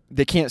complete it.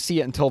 They can't see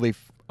it until they've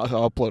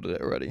uploaded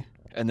it already,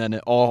 and then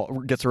it all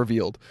gets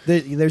revealed.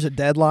 There's a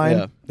deadline.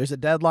 Yeah. There's a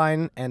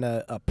deadline and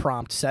a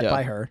prompt set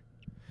by her,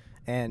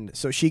 and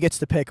so she gets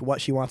to pick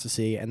what she wants to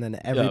see, and then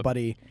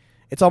everybody.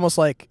 It's almost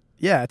like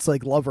it's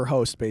like Love or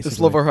Host basically. It's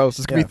Love or Host.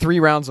 It's gonna be 3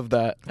 rounds of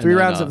that. Three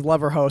rounds of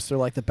Love or Host, or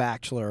like The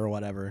Bachelor or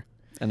whatever.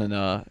 And then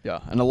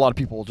and a lot of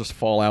people will just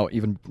fall out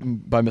even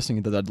by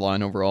missing the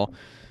deadline overall.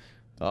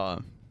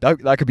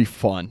 That could be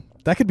fun.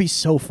 That could be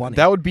so funny.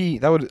 That would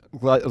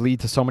lead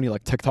to so many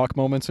like TikTok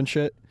moments and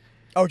shit.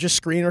 Oh, just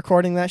screen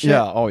recording that shit?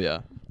 Yeah. Oh yeah.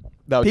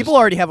 People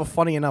already have a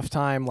funny enough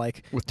time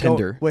like with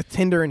Tinder. With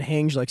Tinder and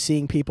Hinge, like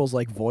seeing people's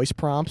like voice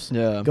prompts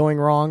going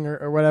wrong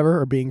or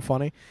whatever, or being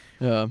funny.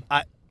 Yeah.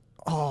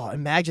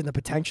 Imagine the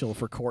potential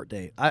for Court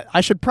Date. I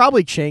should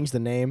probably change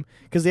the name,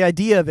 because the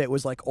idea of it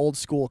was like old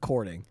school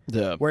courting.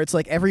 Yeah. Where it's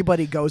like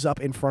everybody goes up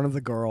in front of the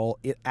girl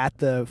at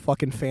the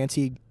fucking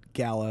fancy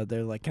gala.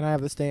 They're like, "Can I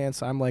have this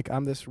dance?" I'm like,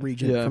 "I'm this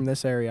regent from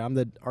this area. I'm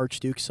the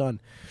Archduke's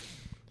son."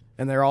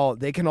 And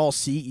they can all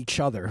see each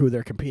other who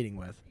they're competing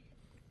with.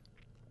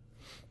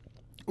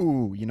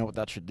 Ooh, you know what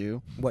that should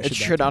do? What it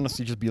should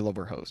honestly just be Love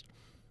or Host.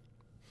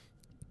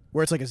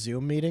 Where it's like a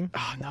Zoom meeting?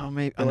 Oh, no,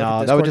 maybe. Or like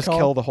No, a that would Discord just call?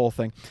 kill the whole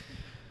thing.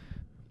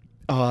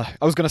 I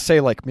was going to say,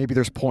 like, maybe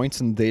there's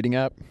points in the dating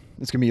app.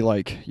 It's going to be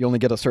like, you only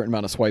get a certain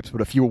amount of swipes, but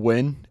if you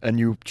win and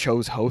you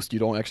chose host, you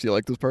don't actually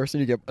like this person,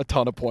 you get a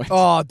ton of points.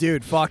 Oh,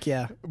 dude, fuck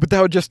yeah. But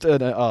that would just,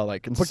 But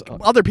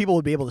other people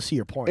would be able to see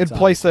your points. it'd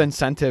place the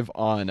incentive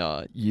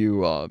on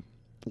you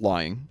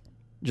lying,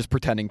 just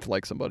pretending to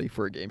like somebody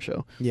for a game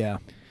show. Yeah.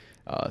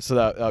 So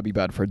that would be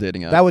bad for a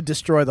dating app. That would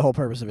destroy the whole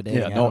purpose of a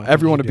dating app. Yeah, I no, don't think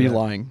everyone you would should be do that.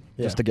 lying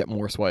just to get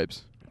more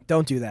swipes.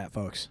 Don't do that,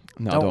 folks.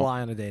 No, don't don't.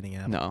 lie on a dating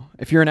app. No.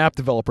 If you're an app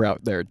developer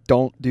out there,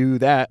 don't do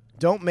that.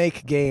 Don't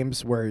make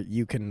games where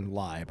you can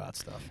lie about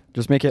stuff.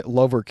 Just make it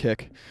love or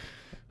kick.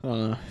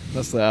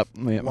 That's the app.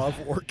 Yeah. Love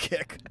or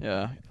kick.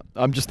 Yeah.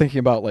 I'm just thinking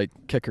about like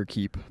Kick or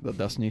Keep, the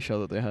Destiny show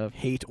that they have.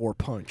 Hate or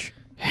punch.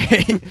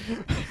 You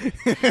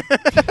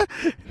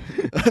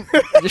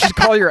should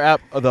call your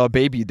app the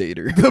Baby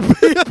Dater.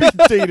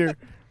 Dater.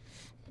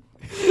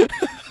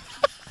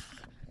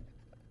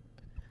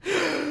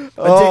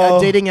 A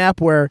dating app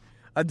where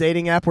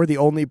the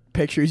only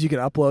pictures you can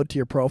upload to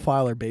your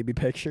profile are baby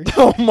pictures.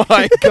 Oh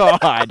my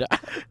god.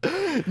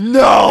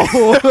 No.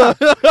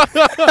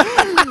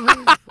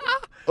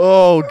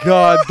 Oh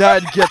god,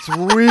 that gets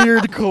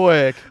weird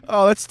quick.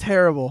 Oh, that's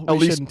terrible. At We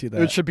least shouldn't do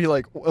that. it should be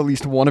like at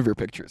least one of your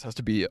pictures has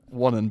to be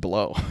 1 and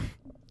below.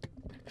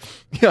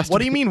 Yes. What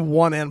do you mean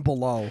 1 and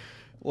below?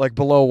 Like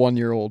below 1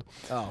 year old.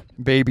 Oh,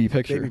 Baby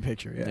picture. baby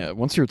picture, yeah. Yeah,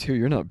 once you're 2,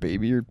 you're not a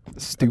baby. You're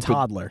stupid.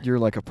 toddler. You're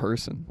like a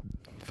person.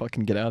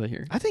 Fucking get out of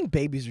here. I think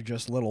babies are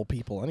just little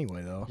people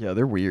anyway, though. Yeah,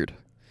 they're weird.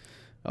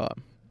 I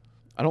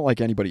don't like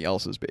anybody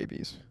else's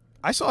babies.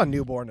 I saw a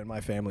newborn in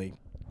my family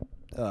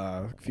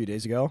a few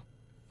days ago.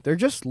 They're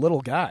just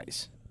little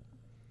guys.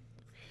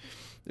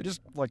 They're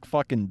just like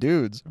fucking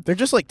dudes. They're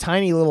just like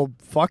tiny little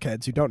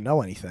fuckheads who don't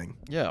know anything.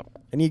 Yeah.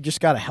 And you just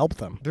gotta help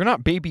them. They're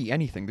not baby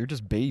anything. They're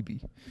just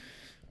baby.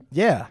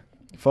 Yeah.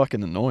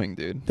 Fucking annoying,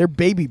 dude. They're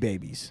baby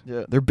babies.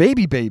 Yeah, they're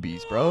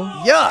babies, bro.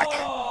 Yuck!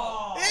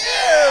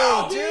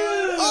 Ew,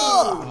 dude!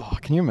 Oh,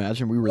 can you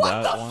imagine we were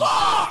that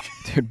one?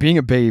 Dude, being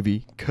a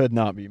baby could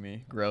not be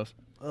me. Gross.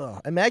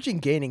 Ugh. Imagine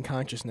gaining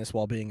consciousness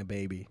while being a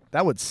baby.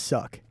 That would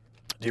suck.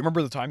 Do you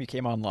remember the time you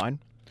came online?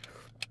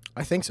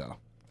 I think so.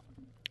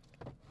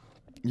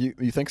 You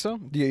think so?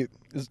 Do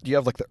you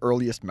have like the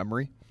earliest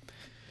memory?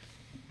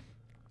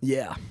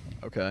 Yeah.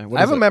 Okay. I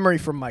have a memory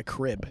from my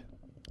crib.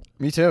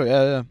 Me too.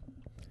 Yeah.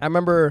 I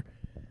remember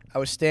I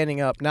was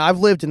standing up. Now, I've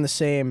lived in the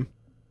same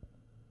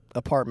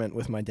apartment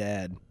with my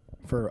dad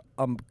for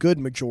a good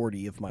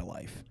majority of my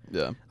life.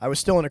 Yeah. I was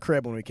still in a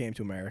crib when we came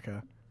to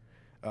America.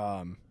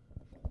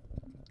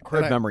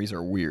 Crib memories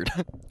are weird.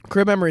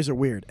 Crib memories are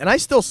weird. And I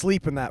still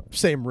sleep in that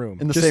same room.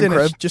 In the same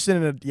crib? Just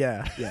in a,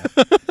 yeah.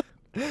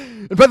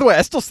 And by the way,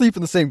 I still sleep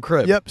in the same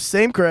crib. Yep,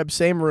 same crib,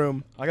 same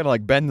room. I gotta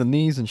like bend the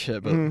knees and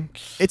shit, but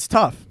It's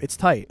tough. It's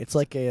tight. It's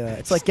like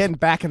it's like getting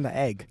back in the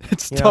egg.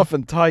 it's you know? tough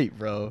and tight,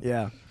 bro.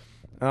 Yeah.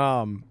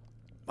 One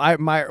of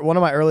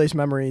my earliest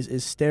memories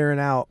is staring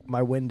out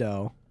my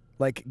window,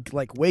 like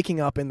waking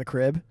up in the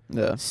crib,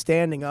 Yeah.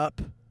 standing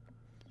up,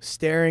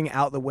 staring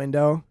out the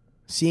window,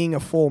 seeing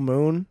a full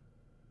moon,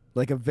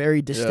 like a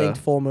very distinct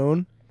full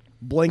moon,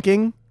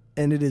 blinking,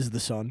 and it is the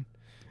sun,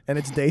 and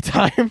it's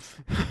daytime.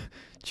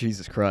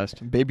 Jesus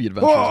Christ. Baby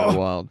adventures are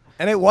wild.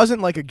 And it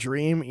wasn't like a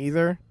dream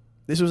either.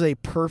 This was a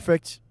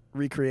perfect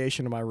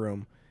recreation of my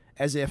room,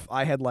 as if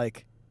I had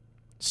like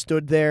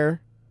stood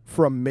there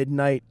from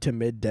midnight to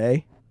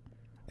midday,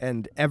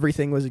 and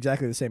everything was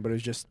exactly the same, but it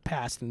was just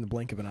passed in the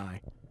blink of an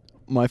eye.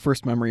 My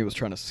first memory was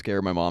trying to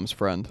scare my mom's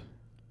friend.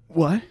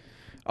 What?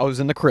 I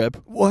was in the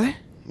crib. What?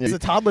 Is a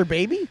toddler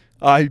baby?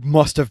 I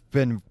must have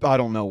been, I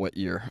don't know what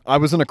year. I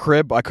was in a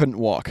crib. I couldn't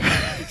walk.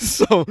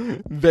 So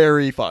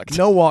very fucked.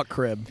 No walk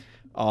crib.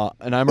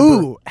 And I remember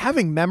Ooh,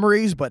 having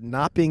memories but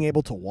not being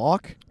able to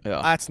walk.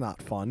 Yeah. That's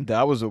not fun.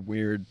 that was a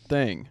weird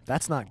thing.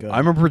 That's not good. I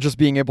remember just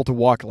being able to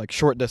walk like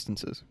short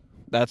distances.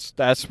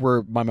 That's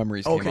where my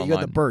memories came Okay, you online.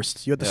 had the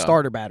bursts. You had the Yeah.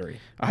 starter battery.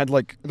 I had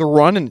like the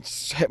run and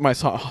hit my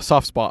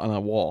soft spot on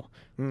a wall.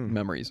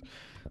 Memories.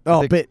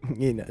 Oh, think-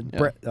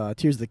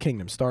 Tears of the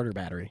Kingdom starter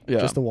battery. Yeah.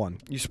 Just the one.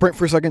 You sprint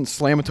for a second,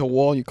 slam into a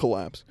wall, you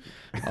collapse.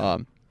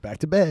 Back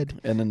to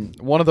bed. And then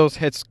one of those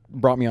hits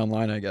brought me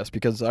online, I guess,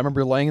 because I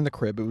remember laying in the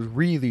crib. It was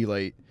really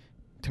late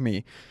to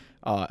me.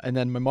 And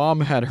then my mom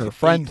had her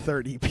friend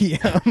 8:30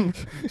 p.m.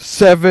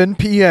 7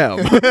 p.m.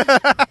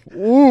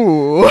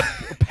 Ooh.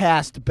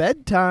 Past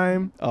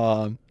bedtime.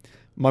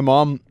 My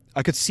mom,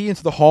 I could see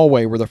into the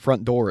hallway where the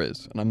front door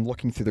is, and I'm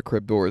looking through the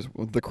crib doors,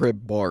 the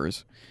crib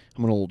bars.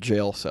 I'm in a little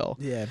jail cell.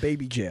 Yeah,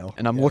 baby jail.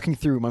 And I'm looking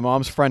through. My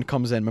mom's friend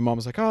comes in. My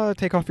mom's like, "Oh,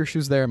 take off your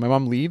shoes there." My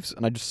mom leaves,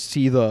 and I just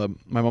see my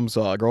mom's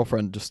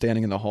girlfriend just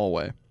standing in the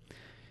hallway.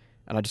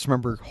 And I just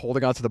remember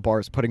holding onto the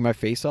bars, putting my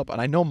face up, and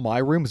I know my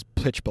room is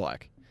pitch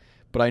black,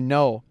 but I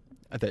know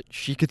that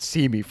she could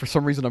see me. For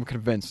some reason, I'm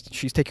convinced.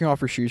 She's taking off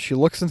her shoes. She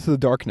looks into the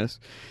darkness.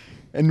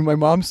 And my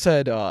mom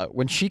said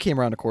when she came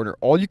around the corner,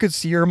 all you could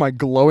see are my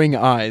glowing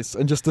eyes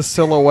and just the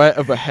silhouette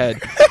of a head.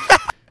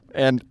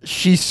 And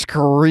she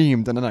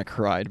screamed, and then I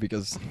cried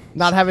because...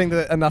 Not having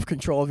enough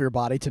control of your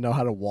body to know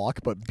how to walk,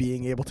 but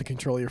being able to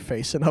control your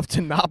face enough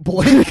to not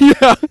blink.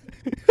 Yeah.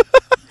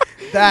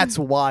 That's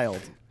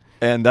wild.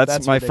 And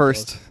that's my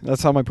ridiculous. first...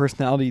 That's how my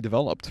personality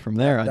developed from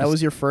there. That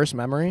was your first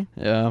memory?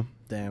 Yeah.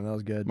 Damn, that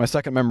was good. My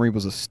second memory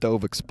was a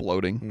stove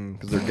exploding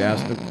because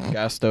they're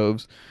gas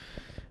stoves.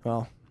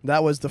 Well,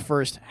 that was the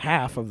first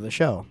half of the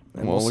show.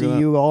 And Well, we'll look at see that.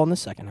 you all in the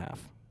second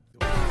half.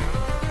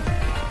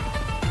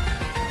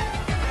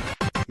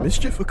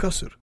 Mischief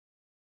Castle.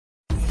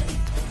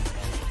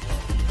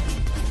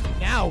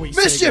 Now we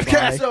say Mischief goodbye.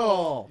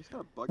 Castle!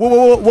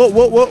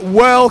 Whoa.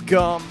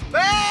 Welcome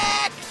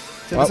back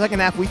to the second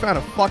half. We found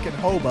a fucking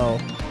hobo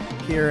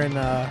here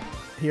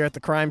at the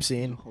crime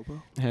scene.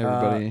 Hey,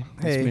 everybody.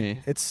 Hey, It's me.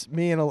 It's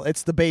me and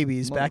it's the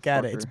babies back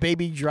at it. It's Motherfucker.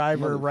 baby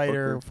driver,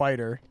 writer,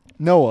 fighter.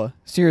 Noah,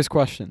 serious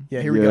question.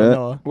 Yeah, here we go, Yeah.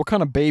 Noah. What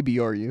kind of baby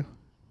are you?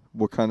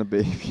 What kind of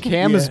baby?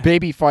 Cam is Yeah.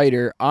 baby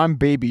fighter. I'm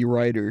baby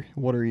writer.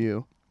 What are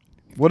you?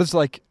 What is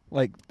like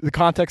the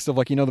context of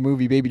the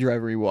movie Baby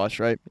Driver we watched,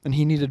 right? And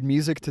he needed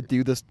music to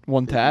do this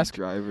one task.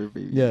 Driver,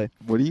 baby. Yeah.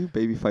 What are you,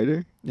 baby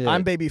fighter? Yeah.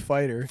 I'm baby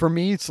fighter. For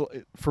me,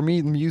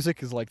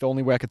 music is like the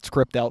only way I could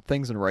script out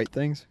things and write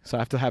things. So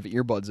I have to have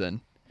earbuds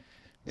in.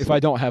 If I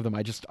don't have them,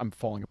 I'm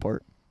falling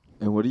apart.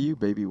 And what are you,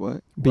 baby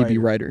what? Baby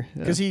Writer. writer.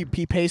 Because he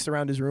paced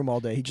around his room all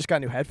day. He just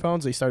got new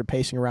headphones. He started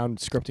pacing around,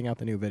 scripting out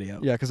the new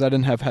video. Yeah, because I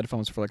didn't have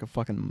headphones for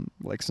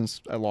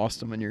since I lost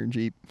them in your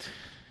Jeep.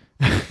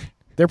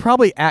 They're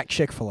probably at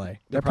Chick-fil-A.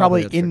 They're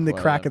probably probably at in the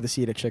Chick-fil-A, crack yeah. of the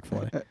seat at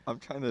Chick-fil-A. I'm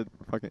trying to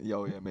fucking...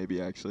 yeah, maybe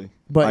actually.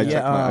 But I yeah,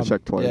 checked I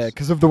checked twice. Yeah,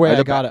 because of the way I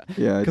did got ba- it.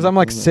 Yeah. Because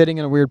I'm sitting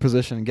in a weird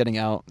position and getting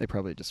out. They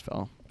probably just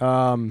fell.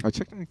 I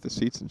checked the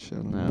seats and shit.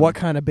 No. What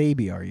kind of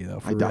baby are you though?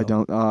 For I real?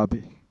 don't...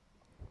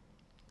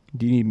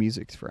 Do you need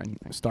music for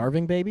anything?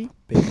 Starving baby,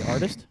 baby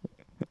artist.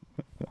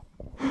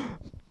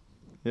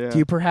 yeah. Do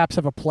you perhaps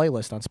have a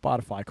playlist on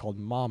Spotify called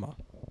Mama?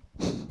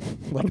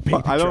 Like Baby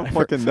I don't Driver.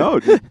 fucking know,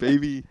 dude.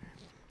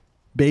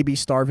 Baby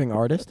starving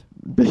artist.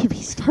 Baby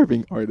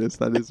starving artist.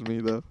 That is me,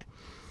 though.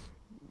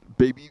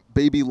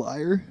 Baby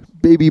liar.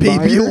 Baby Baby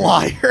buyer,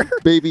 liar.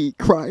 Baby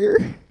crier.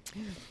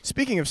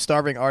 Speaking of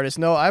starving artists,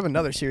 no, I have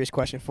another serious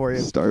question for you.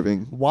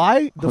 Starving.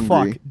 Why the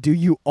Hungry. fuck do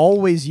you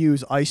always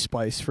use Ice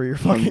Spice for your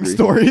fucking Hungry.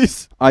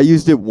 stories? I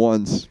used it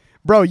once.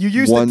 Bro, you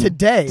used One it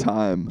today.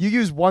 time. You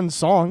used one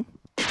song.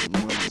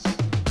 Once.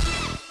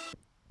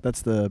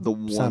 That's the The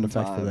sound one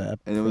effect time. for that.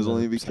 And it was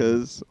only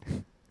because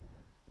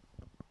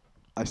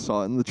I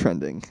saw it in the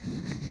trending.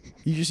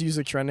 You just use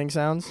the trending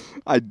sounds?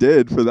 I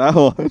did for that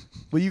one.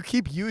 Well, you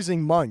keep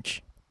using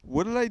Munch.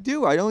 What did I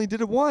do? I only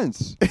did it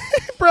once.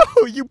 Bro,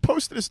 you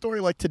posted a story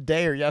like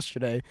today or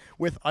yesterday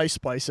with Ice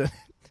Spice in it.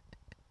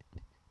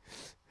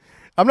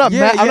 I'm not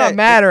Yeah, I'm yeah. not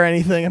mad or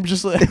anything. I'm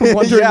just wondering yeah,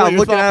 what I'm your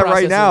looking thought at it right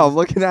process now. is. I'm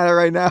looking at it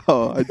right now.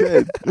 I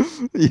did.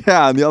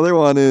 Yeah, and the other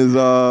one is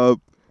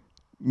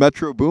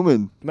Metro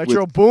Boomin.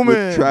 Metro with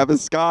Boomin.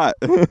 Travis Scott.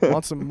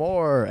 Want some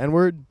more?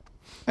 N-word.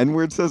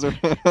 N-word scissor.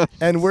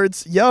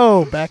 N-words.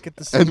 Yo, back at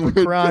the scene of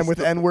N-word crime with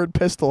pistol. N-word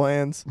pistol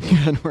hands.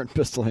 N-word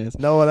pistol hands.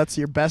 Noah, that's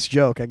your best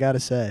joke, I gotta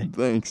say.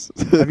 Thanks.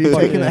 Have you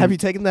Fucking- have you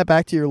taken that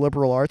back to your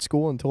liberal arts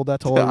school and told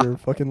that to all your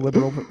fucking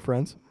liberal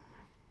friends?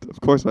 Of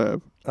course I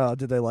have.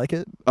 Did they like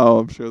it? Oh,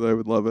 I'm sure they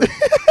would love it.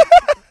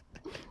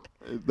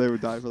 They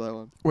would die for that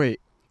one.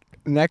 Wait,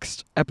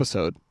 next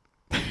episode.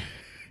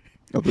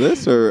 Of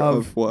this or Of-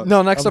 of what?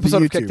 No, next Of the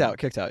episode of YouTube.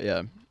 Kicked Out,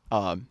 yeah.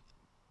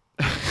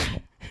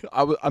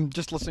 I'm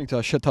just listening to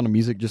a shit ton of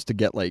music just to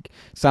get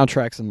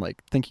soundtracks and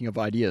thinking of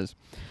ideas.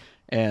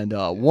 And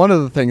one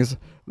of the things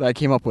that I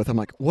came up with, I'm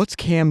like, what's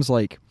Cam's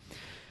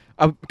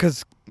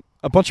because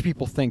a bunch of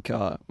people think,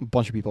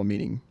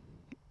 meaning,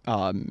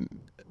 can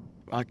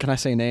I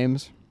say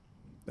names?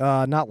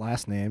 Not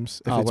last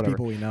names. If it's whatever.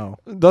 people we know.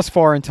 Thus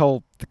far,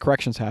 until the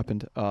corrections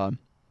happened,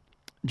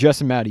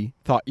 Jess and Maddie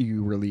thought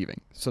you were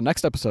leaving. So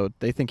next episode,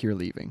 they think you're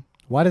leaving.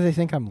 Why do they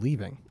think I'm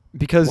leaving?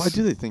 Because Why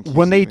do they think he's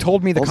when they leaving?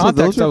 told me the Also,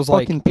 context, those are I was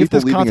like, fucking if people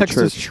this leaving a context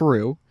is church.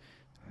 true,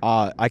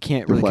 I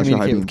can't The really flash of communicate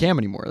high with beams. Cam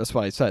anymore. That's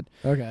what I said.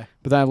 Okay.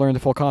 But then I learned the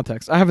full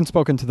context. I haven't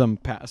spoken to them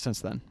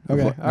since then.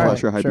 Okay. Flash All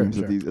right. your high Sure, beams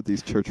sure. at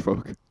these church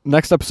folk.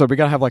 Next episode, we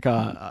gotta have like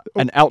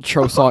an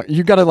outro song.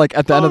 You gotta like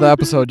at the end of the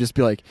episode, just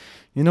be like,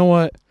 you know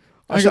what?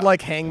 I should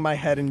like hang my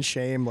head in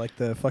shame like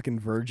the fucking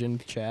virgin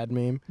Chad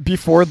meme.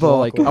 Before the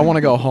like, Walk I want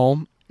to away. go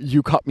home.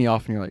 You cut me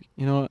off, and you're like,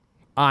 you know what?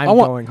 I'm I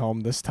want- going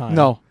home this time.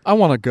 No, I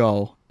want to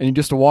go, and you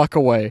just walk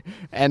away.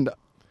 And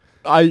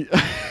I,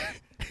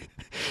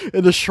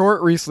 in the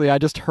short recently, I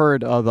just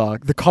heard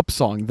the cup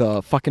song,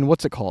 the fucking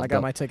what's it called? I got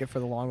The- my ticket for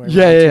the long way.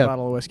 Yeah, round, yeah, two yeah.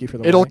 Bottle of whiskey for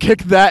the It'll way.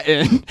 kick that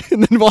in,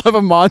 and then we'll have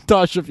a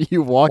montage of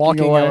you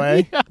walking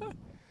away.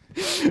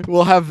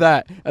 We'll have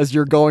that as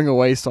your going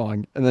away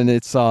song, and then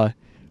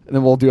and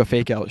then we'll do a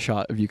fake out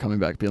shot of you coming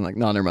back, being like,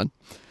 "No, never mind."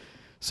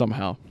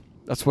 Somehow,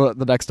 that's what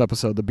the next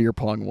episode, the beer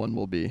pong one,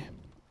 will be.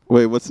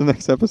 Wait, what's the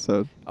next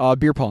episode?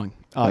 Beer pong,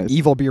 Nice.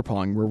 evil beer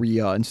pong, where we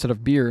instead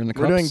of beer in the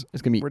We're cups, doing-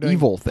 it's gonna We're be doing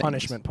evil things.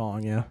 punishment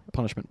pong. Yeah.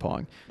 Punishment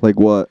pong. Like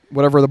what?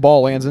 Whatever the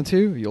ball lands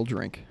into, you'll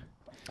drink.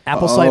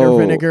 Apple cider Oh.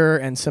 vinegar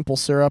and simple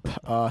syrup,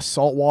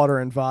 salt water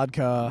and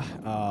vodka.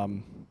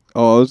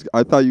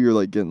 I thought you were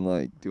like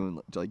getting doing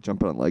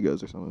jumping on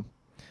Legos or something.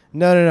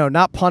 No,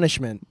 not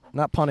punishment.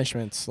 Not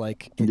punishments.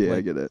 Like Yeah, I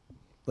like, get it.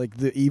 like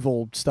the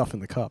evil stuff in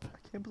the cup.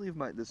 I can't believe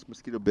this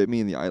mosquito bit me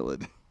in the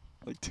eyelid.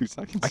 Like 2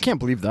 seconds. I can't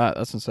believe that.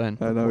 That's insane.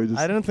 I know.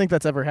 I don't think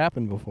that's ever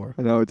happened before.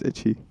 I know it's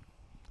itchy.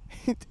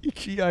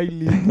 Itchy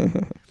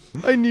eyelid.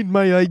 I need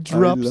my eye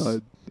drops. I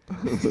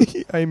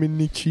I'm an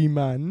itchy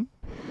man.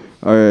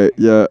 All right.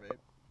 Yeah.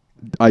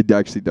 I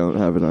actually don't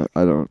have it.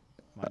 I don't.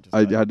 I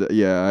had to.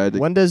 Yeah. I had to.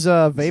 When does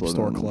vape slow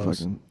store down the close?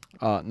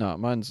 fucking No,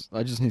 mine's.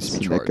 I just need to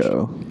be charged.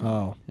 Snicko.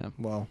 Oh, Yeah.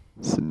 well.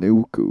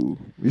 Sunoco.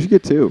 You should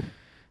get 2.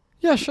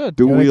 Yeah, should.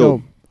 Dual Gotta wheel.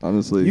 go.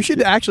 Honestly. You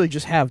should actually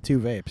just have 2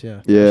 vapes.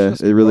 Yeah. Yeah.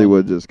 just It really run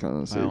would just kind of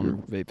My save own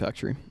you. vape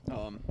factory.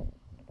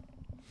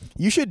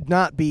 You should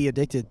not be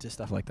addicted to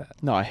stuff like that.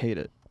 No, I hate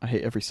it. I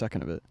hate every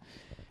second of it.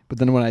 But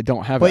then when I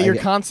don't have But it, you're I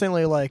get,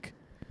 constantly like,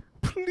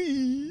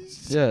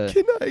 please. Yeah.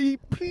 Can I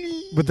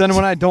please? But then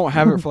when I don't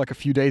have it for like a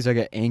few days, I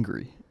get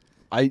angry.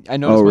 I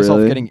notice Oh, myself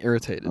really? getting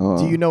irritated. Oh.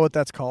 Do you know what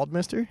that's called,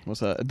 mister? What's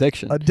that?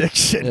 Addiction.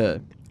 Addiction. Yeah.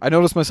 I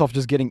notice myself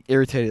just getting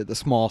irritated at the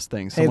smallest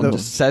things. Hey, Someone the-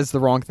 just says the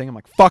wrong thing. I'm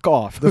like, fuck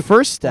off. The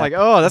first step. like,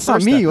 oh, that's the not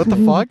first me. step. What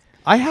the fuck?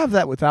 I have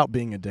that without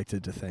being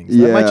addicted to things.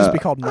 That might just Yeah. be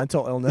called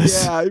mental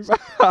illness. Yeah.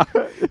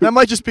 That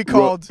might just be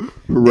called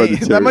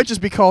Hereditary. that might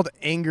just be called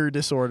anger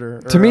disorder.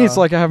 To or, me, it's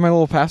like I have my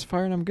little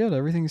pacifier and I'm good.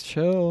 Everything's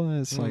chill. And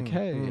it's like, Mm,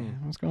 hey,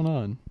 mm. what's going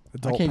on?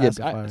 adult I can't get.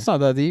 pacifier. It's not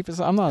that deep.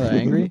 I'm not that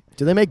angry.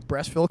 Do they make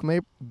breast milk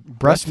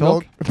Breast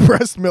milk?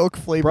 breast milk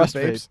flavored Breast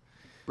vapes?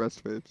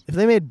 Breast vapes. If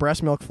they made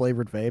breast milk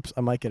flavored vapes,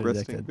 I might get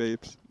Breast addicted.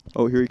 vapes.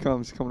 Oh, here he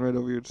comes. He's coming right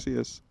over here to see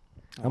us.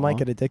 I might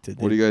get addicted.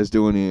 What are dude. you guys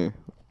doing here?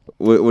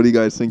 What do you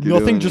guys think you're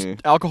Nothing, doing just here?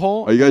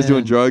 alcohol. Are you guys doing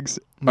and- drugs?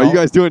 No. Are you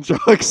guys doing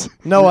drugs?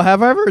 Noah,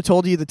 have I ever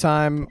told you the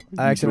time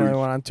I You accidentally douche.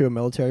 went onto a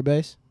military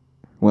base?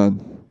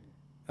 When?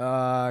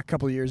 A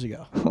couple of years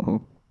ago.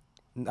 Oh,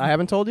 I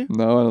haven't told you?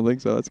 no, I don't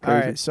think so. That's All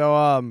crazy. right, so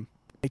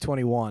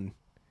 2021.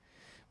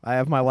 I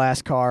have my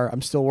last car.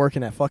 I'm still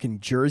working at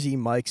fucking Jersey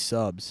Mike's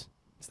Subs.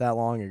 It's that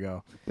long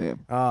ago.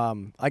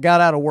 Damn. I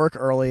got out of work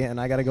early and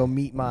I got to go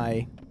meet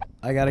my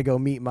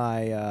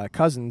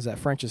cousins at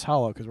French's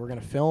Hollow because we're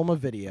gonna film a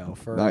video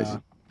for Nice.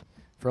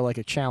 for like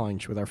a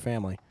challenge with our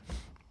family.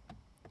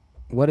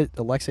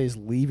 Alexei's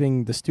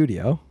leaving the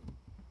studio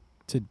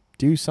to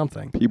do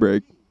something. Pee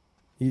break.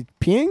 You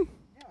peeing?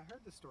 Yeah, I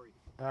heard the story.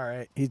 All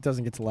right, he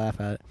doesn't get to laugh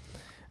at it.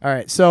 All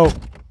right, so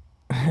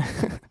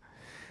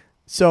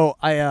so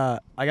I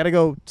got to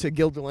go to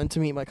Guilderland to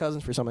meet my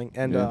cousins for something,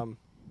 and Yeah.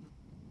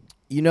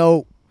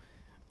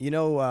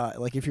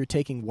 like if you're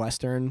taking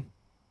Western,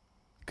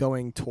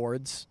 going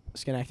towards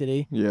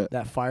Schenectady, Yeah.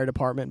 that fire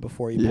department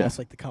before you Yeah. pass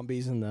like the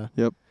Cumbies and the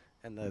Yep.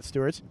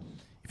 Stewarts,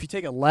 if you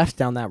take a left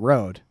down that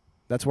road,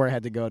 that's where I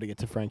had to go to get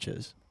to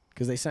French's.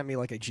 Because they sent me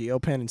like a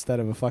geopin instead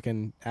of a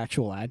fucking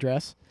actual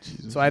address.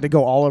 Jesus. So I had to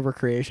go all over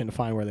Creation to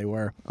find where they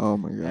were. Oh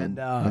my god. And,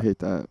 I hate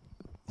that.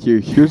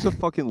 Here's a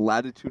fucking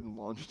latitude and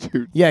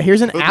longitude. Yeah,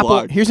 here's an Good Apple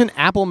luck. here's an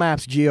Apple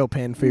Maps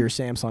geopin for your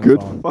Samsung Good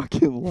phone.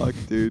 fucking luck,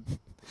 dude.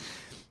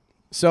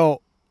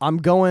 So I'm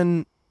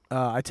going.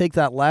 I take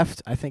that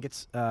left. I think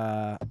it's.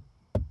 I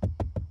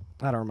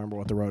don't remember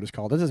what the road is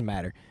called. It doesn't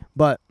matter.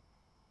 But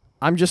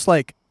I'm just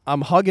like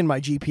I'm hugging my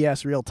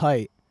GPS real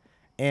tight,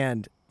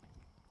 and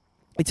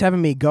it's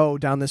having me go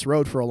down this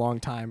road for a long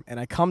time. And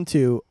I come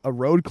to a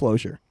road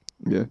closure,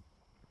 Yeah.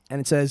 and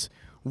it says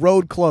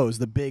 "Road closed."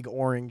 The big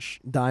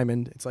orange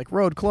diamond. It's like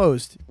 "Road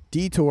closed."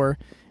 Detour,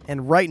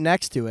 and right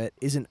next to it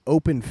is an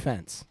open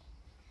fence,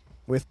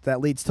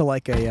 that leads to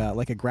like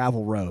a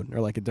gravel road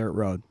or like a dirt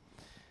road.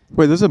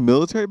 Wait, there's a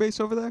military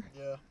base over there?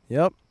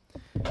 Yep.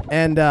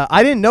 And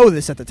I didn't know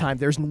this at the time.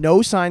 There's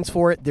no signs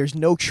for it. There's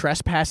no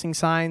trespassing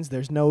signs.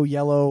 There's no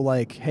yellow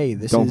like, hey,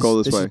 Don't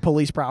go this way. is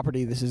police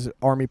property. This is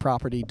army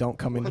property. Don't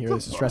come in here.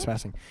 This is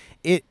trespassing.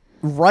 It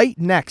right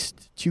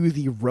next to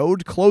the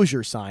road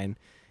closure sign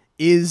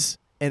is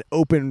an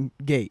open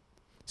gate.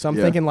 So I'm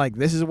thinking like,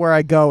 this is where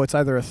I go. It's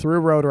either a through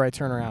road or I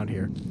turn around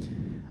here.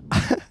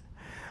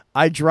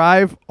 I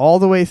drive all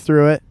the way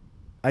through it.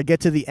 I get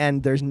to the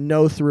end. There's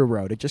no through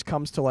road. It just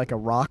comes to like a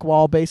rock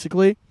wall,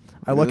 basically.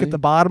 I look Really? at the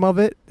bottom of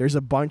it. There's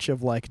a bunch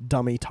of like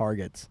dummy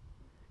targets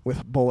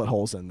with bullet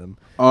holes in them.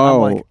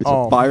 Oh, I'm like, it's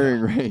oh, a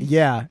firing range.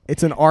 Yeah,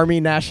 it's an Army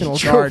National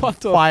Drove Guard up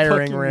to a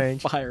firing fucking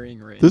range. Firing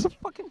range. There's a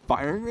fucking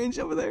firing range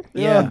over there.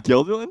 Yeah. In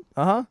Guilderland.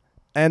 Uh-huh.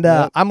 And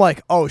Yep. I'm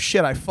like, oh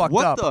shit, I fucked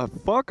What up. the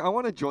fuck? I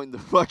want to join the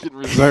fucking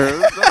reserve.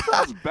 That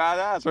sounds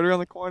badass. Right around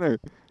the corner.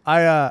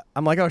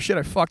 I'm like, oh shit,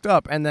 I fucked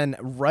up. And then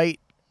right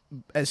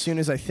as soon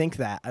as I think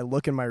that, I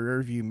look in my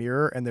rearview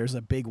mirror and there's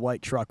a big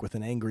white truck with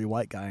an angry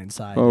white guy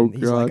inside. Oh, and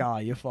he's like, God. oh,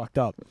 you fucked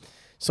up.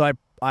 So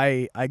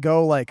I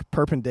go like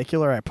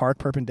perpendicular. I park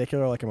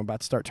perpendicular like I'm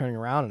about to start turning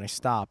around, and I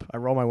stop. I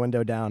roll my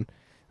window down.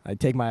 I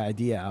take my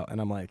ID out, and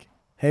I'm like,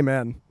 hey,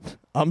 man,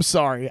 I'm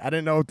sorry. I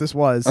didn't know what this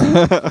was.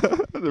 I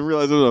didn't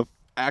realize it was an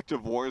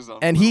active war zone.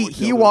 And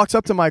he walks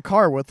up to my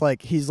car with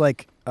like he's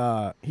like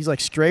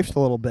strafed a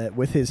little bit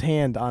with his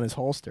hand on his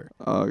holster.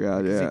 Oh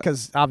god, yeah.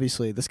 Because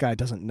obviously this guy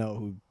doesn't know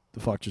who the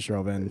fuck just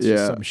drove in. It's Yeah.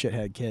 just some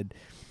shithead kid.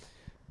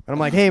 And I'm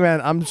like, hey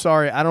man, I'm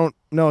sorry. I don't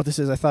know what this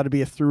is. I thought it'd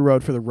be a through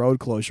road for the road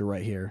closure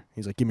right here.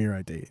 He's like, give me your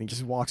ID. And he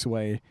just walks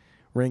away,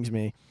 rings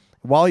me.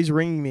 While he's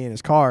ringing me in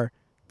his car,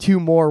 2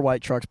 more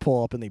white trucks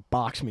pull up and they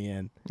box me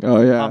in.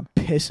 Oh yeah. I'm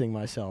pissing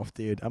myself,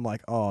 dude. I'm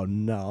like, oh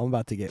no, I'm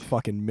about to get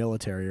fucking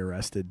military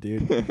arrested,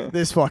 dude.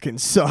 This fucking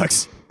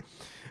sucks.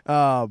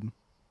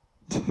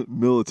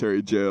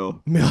 Military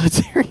jail.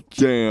 Military.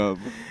 Damn.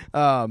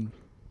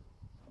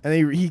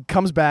 And he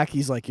comes back.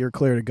 He's like, you're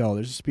clear to go.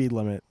 There's a speed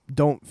limit.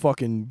 Don't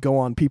fucking go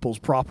on people's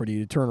property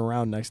to turn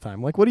around next time.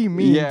 I'm like, what do you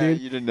mean, yeah, dude?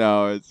 you didn't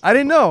know. I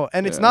didn't know,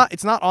 and it's Yeah.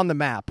 not on the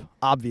map,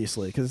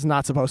 obviously, because it's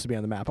not supposed to be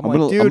on the map. I'm I'm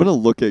like, gonna dude,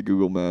 look at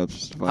Google Maps.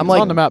 Just to find I'm It's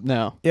like- on the map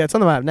now. yeah, it's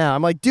on the map now.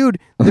 I'm like, dude,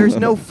 there's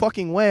no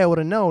fucking way I would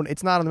have known.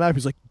 It's not on the map.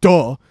 He's like,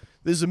 duh.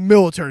 This is a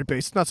military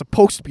base. It's not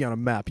supposed to be on a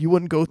map. You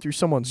wouldn't go through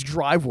someone's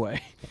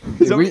driveway.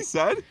 Is that we- what he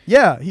said?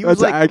 Yeah, he was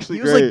That's like, actually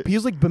he was like, great. he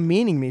was like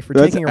bemeaning me for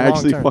That's taking a wrong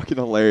actually turn. fucking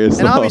hilarious.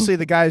 And though. obviously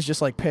the guy's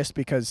just like pissed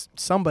because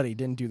somebody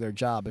didn't do their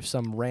job. If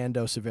some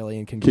rando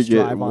civilian can Could just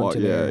get drive onto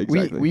yeah, their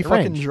exactly. We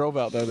fucking range. drove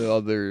out there the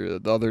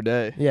other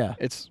day. Yeah.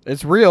 It's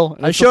real.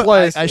 I It's showed the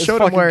place. I It's showed him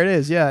fucking- where it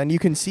is, yeah, and you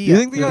can see You it.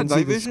 think they you got can see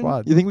night the vision?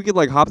 squad. You think we could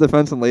like hop the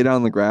fence and lay down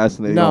on the grass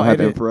and they No, don't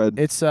have it- infrared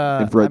It's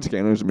infrared I'm-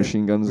 scanners and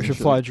machine guns? We and should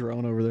shit? fly a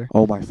drone over there.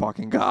 Oh my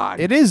fucking god!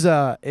 it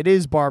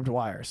is barbed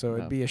wire, so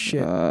it'd be a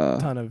shit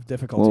ton of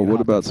difficulty. Well, to what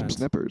hop about that some fence.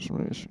 snippers?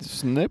 Right?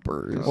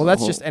 Snippers. Well,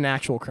 that's Oh. just an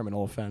actual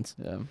criminal offense.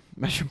 Yeah.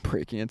 Imagine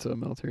breaking into a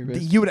military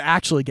base. You would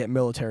actually get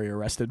military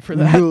arrested for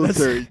that. That's-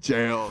 Military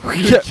jail.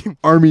 Yeah.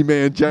 Army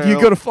man jail.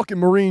 You go to fucking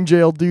Marine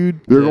jail,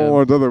 dude. You're Yeah.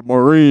 going to the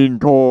Marine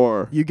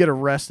Corps. You get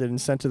arrested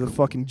and sent to the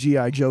fucking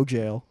GI Joe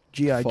jail.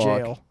 GI Fuck.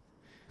 jail.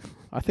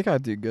 I think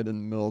I'd do good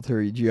in the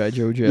military GI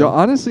Joe jail. Yo,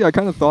 honestly, I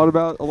kind of thought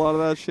about a lot of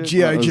that shit.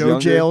 when I GI was Joe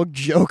younger. jail.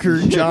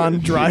 Joker. John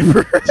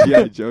Driver.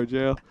 GI Joe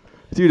jail.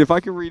 Dude, if I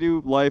could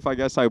redo life, I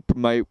guess I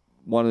might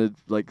want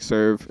to like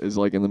serve as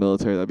like in the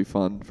military. That'd be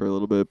fun for a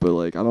little bit, but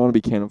like I don't want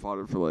to be cannon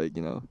fodder for like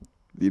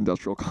the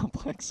industrial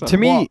complex. to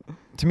me,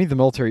 the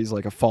military is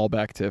like a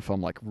fallback to if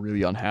I'm like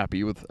really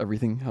unhappy with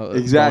everything. How it's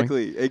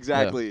exactly.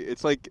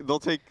 It's like theyll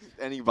take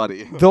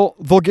anybody. going.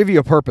 They'll give you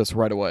a purpose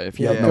right away if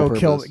you Yeah. have no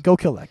Go purpose.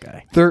 kill that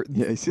guy. They're,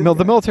 Yeah, you see no, that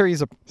the guy? military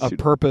is a Shoot him.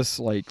 purpose,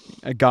 like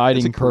a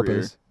guiding career.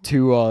 purpose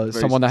to Very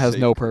someone that has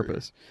safe no career.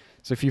 purpose.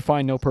 So if you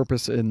find no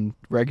purpose in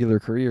regular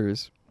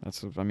careers,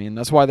 that's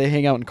why they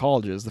hang out in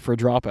colleges for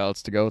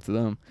dropouts to go to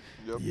them.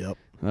 Yep.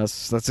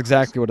 That's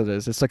exactly what it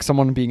is. It's like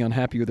someone being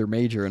unhappy with their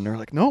major, and they're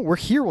like, "No, we're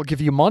here. We'll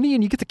give you money,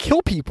 and you get to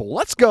kill people.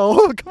 Let's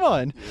go. Come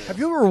on." Have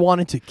you ever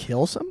wanted to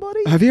kill somebody?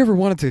 Have you ever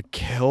wanted to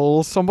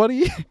kill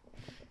somebody?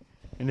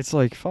 And it's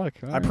like,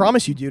 fuck. I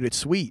promise you, dude, it's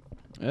sweet.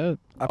 Yeah,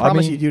 I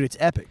promise mean, you, dude, it's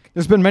epic.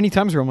 There's been many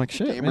times where I'm like,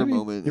 shit, Gamer maybe.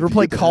 moment. You ever if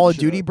play get the Call of headshot.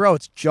 Duty, bro?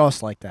 It's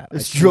just like that.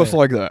 It's I just swear.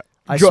 like that.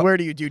 I swear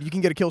to you, dude, you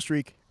can get a kill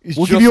streak. It's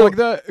We'll just give you like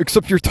that,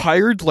 except you're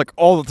tired like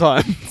all the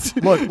time.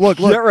 Look.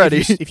 Get ready.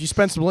 If you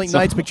spend some late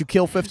nights, but you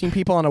kill 15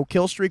 people on a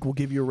kill streak, we'll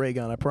give you a ray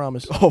gun. I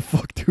promise. Oh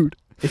fuck, dude.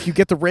 If you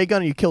get the ray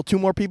gun and you kill 2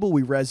 more people,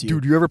 we res you.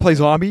 Dude, you ever play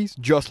zombies?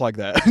 Just like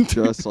that.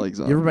 Just like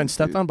zombies. You ever been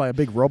stepped on by a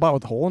big robot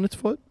with a hole in its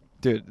foot?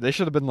 Dude, they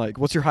should have been like,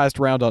 "What's your highest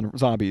round on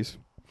zombies?"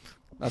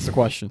 That's the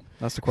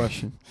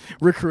question.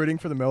 Recruiting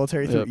for the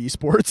military through Yep.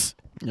 esports.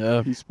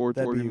 Yeah. Esports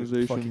That'd be fucking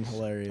organizations.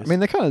 hilarious. I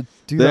mean, they kind of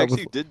do They that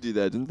actually with. did do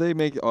that, didn't they?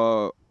 Make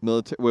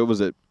military. What was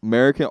it?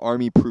 American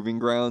Army Proving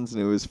Grounds,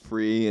 and it was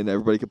free, and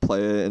everybody could play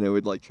it, and it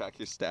would like track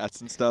your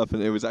stats and stuff,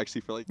 and it was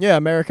actually for like. yeah,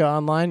 America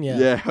Online. Yeah.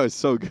 Yeah, it was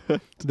so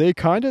good. They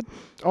kind of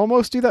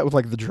almost do that with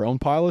like the drone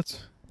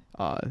pilots.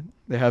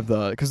 They have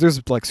because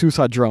there's like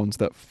suicide drones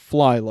that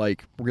fly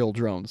like real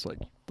drones, like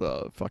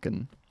the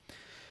fucking.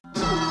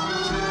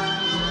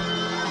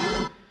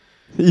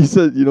 You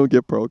said you don't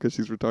get Pearl because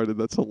she's retarded.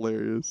 That's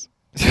hilarious.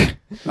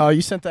 Oh,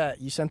 you sent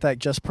that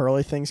Just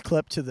Pearly Things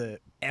clip to the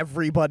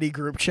everybody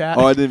group chat.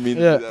 Oh, I didn't mean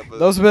to Yeah, do that. But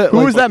that was a bit. Who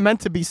like, was that meant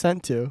to be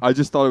sent to? I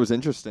just thought it was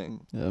interesting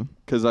Yeah.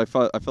 because I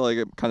felt like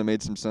it kind of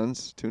made some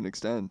sense to an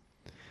extent.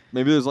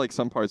 Maybe there's like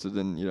some parts that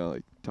didn't,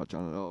 like touch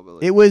on it at all. But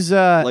like, It was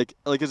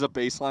like as a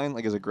baseline,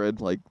 like as a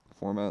grid, like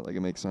format, like it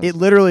makes sense. it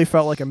literally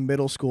felt like a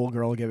middle school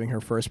girl giving her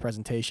first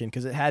presentation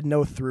because it had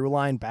no through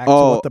line back to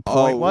what the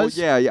point was.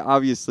 Well, yeah.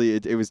 Obviously,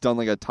 it was done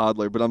like a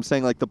toddler, but I'm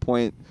saying like the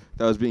point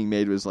that was being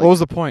made was like. What was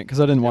the point?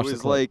 Because I didn't watch it the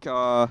was clip.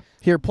 like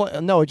Here,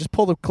 just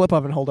pull the clip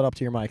up and hold it up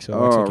to your mic so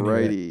it looks like you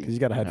Alrighty. because you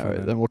got a All headphone. right,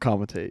 in. then we'll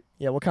commentate.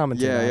 Yeah, we'll comment.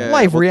 yeah.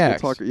 Live we'll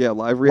react. live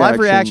Live reaction.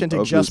 reaction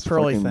to of Just this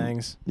Pearly fucking-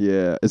 Things.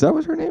 Yeah, is that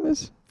what her name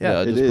is?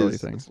 Yeah, it Just Pearly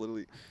is. Things. It's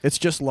literally. It's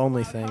just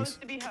lonely Allowed things. hoes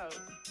to be hoes.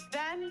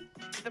 Then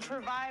the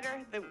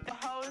provider, the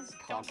hoes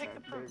don't pick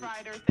the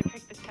providers, they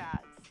pick the chads.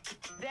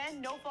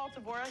 Then No Fault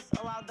Divorce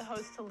allowed the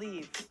host to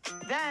leave.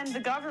 Then the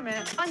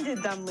government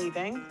funded them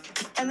leaving.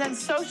 And then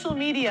social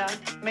media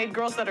made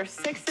girls that are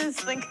 6s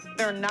think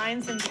they're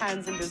 9s and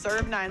 10s and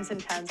deserve 9s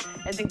and 10s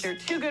and think they're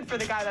too good for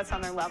the guy that's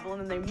on their level.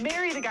 And then they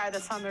marry the guy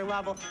that's on their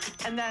level.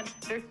 And then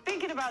they're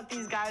thinking about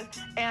these guys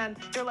and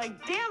they're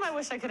like, damn, I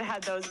wish I could have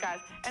had those guys.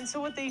 And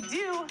so what they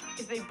do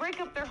is they break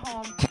up their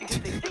home because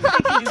they think they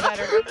can do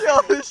better. Yo,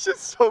 it's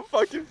just so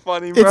fucking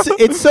funny, bro.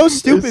 It's so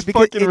stupid It's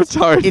because fucking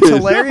retarded. it's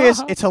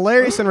hilarious. It's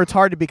hilarious and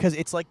retarded because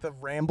it's like the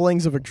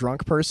ramblings of a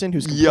drunk person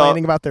who's Yeah,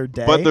 complaining about their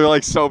day. But they're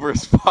like sober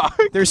as fuck.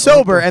 They're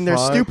sober and they're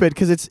fuck? stupid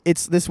because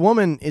it's this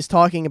woman is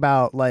talking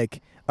about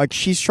like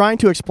she's trying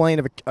to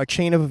explain a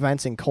chain of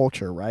events in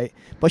culture, right?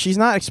 But she's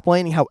not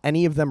explaining how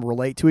any of them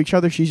relate to each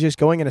other. She's just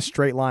going in a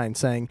straight line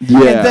saying, Yeah.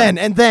 and then,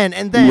 Yeah.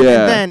 and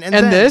then,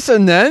 And this,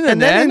 and then,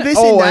 and then then, this,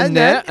 oh, and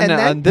that, and then,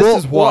 and this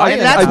is why.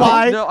 and I that's think-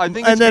 why, no, I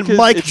think and it's then because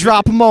mic it's-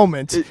 drop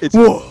moment. It's.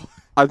 Whoa.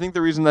 I think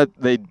the reason that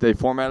they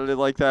formatted it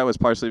like that was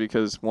partially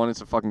because one,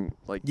 it's a fucking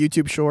like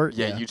YouTube short.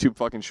 yeah, YouTube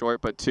fucking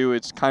short, but two,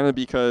 it's kind of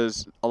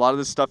because a lot of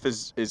this stuff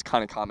is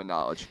kind of common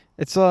knowledge,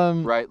 It's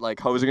right? Like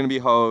hoes are gonna be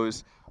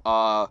hoes.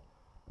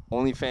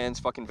 OnlyFans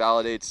fucking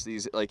validates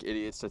these like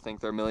idiots to think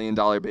they're $1 million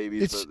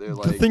babies, It's- but they're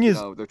the like thing is-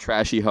 they're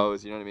trashy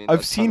hoes. You know what I mean? I've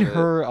That's seen kinda-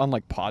 her on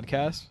like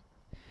podcasts,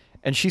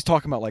 and she's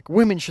talking about like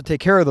women should take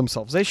care of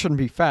themselves. They shouldn't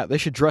be fat. They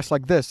should dress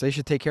like this. They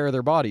should take care of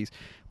their bodies.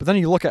 But then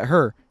you look at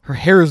her. Her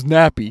hair is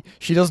nappy.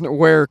 She doesn't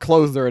wear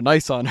clothes that are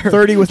nice on her.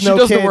 30 with she no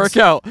doesn't kids. work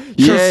out.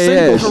 She's Yeah, yeah,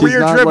 single. she's Career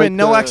not driven, like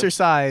no the-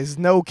 exercise,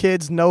 no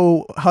kids,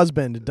 no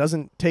husband,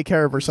 doesn't take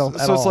care of herself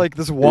at So all. it's like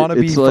this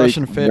wannabe it's fresh like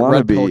and fit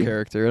red pill wannabe.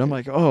 character, and I'm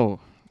like, oh,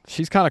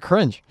 she's kind of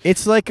cringe.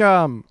 It's like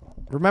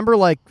remember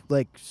like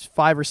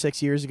 5 or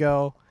 6 years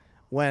ago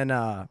when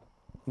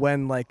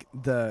like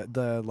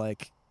the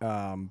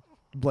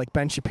like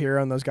Ben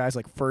Shapiro and those guys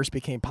like first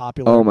became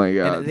popular. Oh my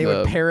God. And they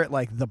would parrot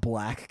like the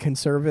black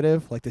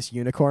conservative, like this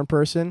unicorn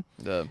person.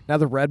 Now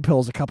the red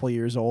pill's a couple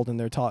years old, and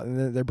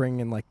they're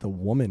bringing in like the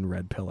woman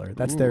red pillar.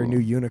 That's their new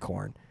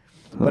unicorn.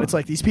 But it's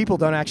like these people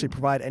don't actually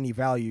provide any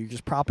value. You're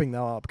just propping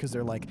them up because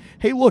they're like,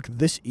 hey, look,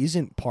 this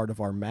isn't part of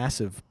our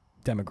massive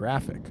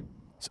demographic.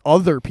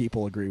 Other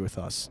people agree with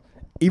us.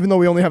 Even though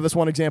we only have this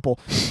one example,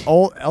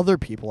 all other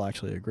people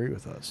actually agree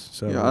with us.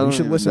 So Yeah, I we don't should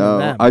even listen know.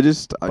 to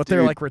them. But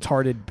they're like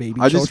retarded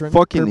baby I just children.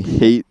 fucking They're-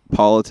 hate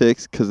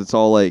politics because it's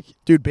all like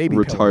dude, baby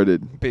pilled.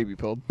 retarded. Baby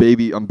pilled.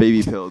 I'm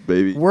baby pilled,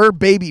 baby. We're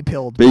baby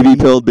pilled. Baby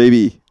pilled,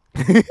 baby.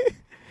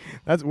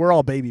 We're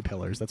all baby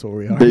pillars. That's what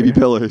we are. Baby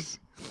pillars.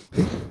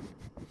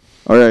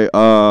 All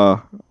right.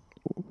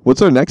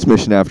 What's our next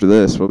mission after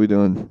this? What are we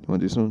doing? You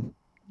want to do something?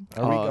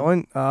 Are we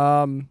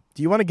going?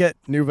 Do you want to get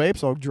new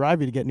vapes? I'll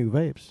drive you to get new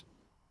vapes.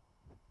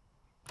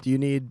 Do you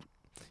need?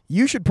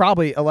 You should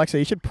probably, Alexa.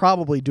 You should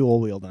probably dual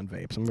wield on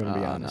vapes. I'm going to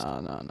be honest.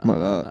 Why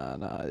not?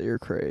 No. You're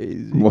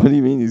crazy. What do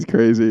you mean he's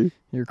crazy?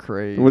 You're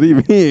crazy. What do you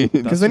mean?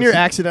 Because then you're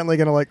accidentally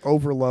going to like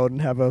overload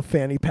and have a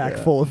fanny pack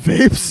full of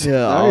vapes. Yeah.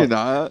 No, you're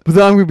not. But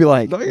then I'm gonna be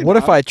like, No, you're what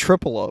if not. I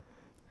triple up?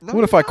 No,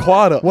 What if you're I not.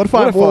 quad up? What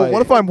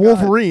if I'm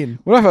Wolverine?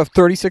 What if I have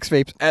 36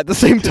 vapes at the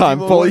same time,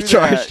 You won't fully do that.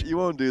 charged? You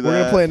won't do that. We're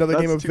going to play another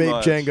That's game of too vape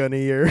much. Jenga in a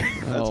year.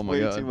 That's Oh my way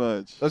God. too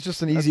much. That's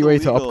just an That's easy way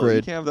to illegal. You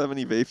upgrade. can't have that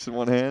many vapes in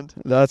one hand.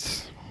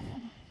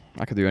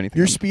 I could do anything.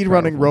 You're I'm speed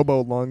running powerful.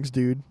 robo lungs,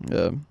 dude.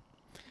 Yeah.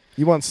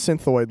 You want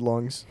synthoid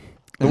lungs.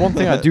 The one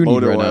thing I do need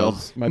Motor right now oil.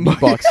 is my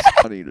beatbox.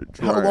 I need a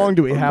drag. How long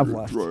do we I have need a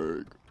left?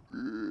 drag.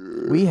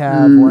 We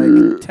have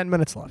like 10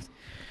 minutes left.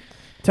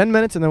 10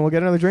 minutes, and then we'll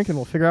get another drink, and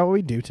we'll figure out what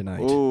we do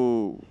tonight.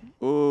 Ooh.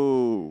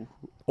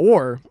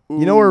 Or,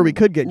 you know where we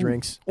could get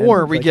drinks? and,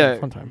 Or we like, have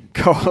get fun time.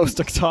 co-host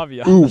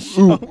Octavia.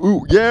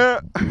 Ooh, yeah.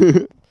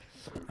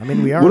 I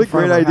mean, we are. What in a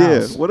front great of our idea.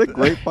 house. What a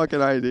great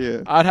fucking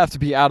idea. I'd have to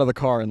be out of the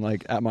car and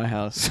like at my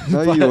house.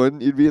 No, But- you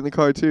wouldn't. You'd be in the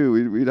car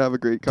too. We'd have a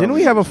great car. Didn't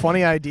we have a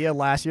funny idea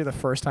last year, the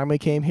first time we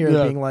came here,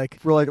 Yeah. being like,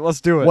 We're like,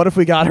 let's do it. what if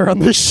we got her on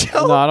the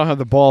show? No, I don't have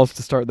the balls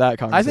to start that I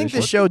conversation. think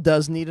the show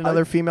does need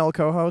another female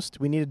co-host.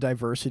 We need a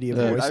diversity of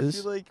Yeah. I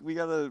voices. feel like we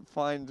gotta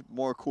find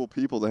more cool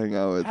people to hang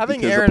out with.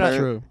 Having because Aaron,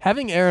 True.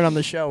 having Aaron on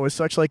the show was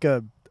such like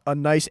a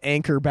nice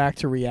anchor back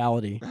to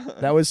reality.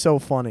 That was so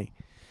funny.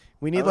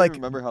 We I need don't like.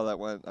 even remember how that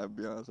went. I'll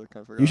be honest, I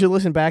kind of forgot. You should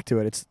listen back to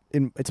it.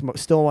 It's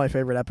still my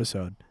favorite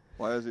episode.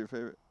 Why is it your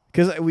favorite?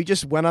 Because we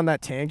just went on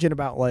that tangent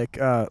about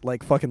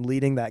like fucking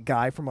leading that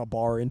guy from a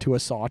bar into a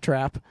saw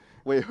trap.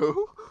 Wait,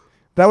 who?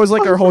 That was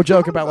like I our whole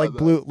joke forgot about like about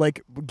blue,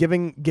 like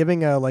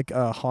giving a like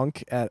a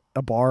hunk at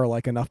a bar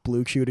like enough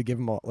blue chew to give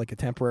him like a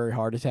temporary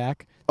heart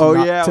attack. Oh,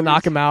 knock, yeah, to we-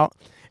 knock him out,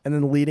 and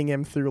then leading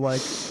him through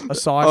like a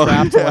saw Oh,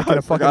 trap to yeah, like in I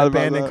a fucking forgot about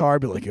abandoned that. car.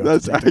 Be like, you have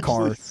That's to take the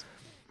car. actually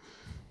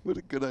what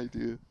a good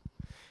idea.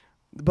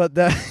 But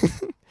the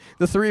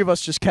the three of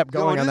us just kept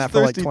going Yo, on it that is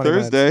for like Thirsty 20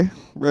 Thursday, minutes.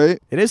 right?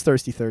 It is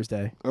Thirsty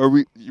Thursday. Are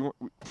we? You want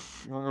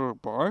to go to a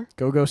bar?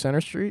 Go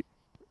Center Street.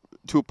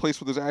 To a place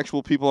where there's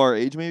actual people our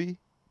age, maybe?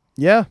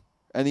 Yeah.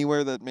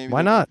 Anywhere that maybe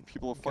Why there's, not? like,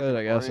 people of Good, fucking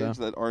I guess, our age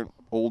that aren't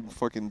old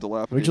fucking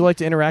dilapidated. Would you like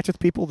to interact with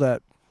people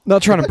that?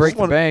 Not trying I to just break the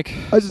wanna- bank.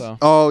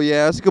 Oh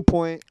yeah, that's a good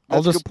point. I'll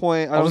That's a just- good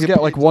point. I I'll don't just get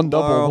get like paid one till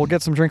double. tomorrow. We'll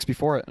get some drinks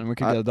before it, and we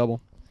could I- get a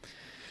double.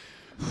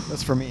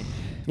 That's for me.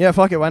 Yeah,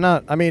 fuck it. Why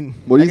not? I mean,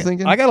 What are I you got-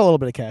 thinking? I got a little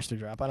bit of cash to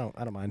drop. I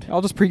don't mind.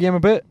 I'll just pregame a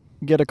bit,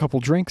 get a couple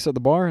drinks at the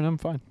bar, and I'm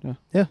fine. Yeah.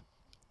 Yeah.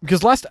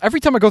 Because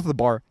every time I go to the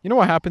bar, you know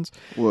what happens?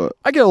 What?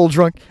 I get a little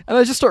drunk, and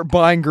I just start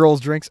buying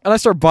girls drinks, and I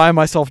start buying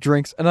myself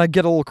drinks, and I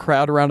get a little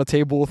crowd around a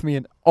table with me,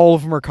 and all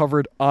of them are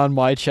covered on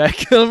my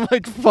check. And I'm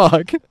like,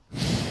 fuck.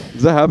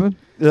 Does that happen?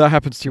 That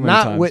happens too many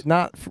times.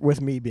 Not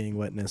with me being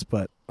witness,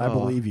 but I Oh.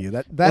 believe you.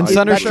 That And that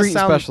Center that does Street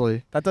sound-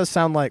 especially. That does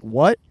sound like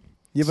what?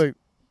 You have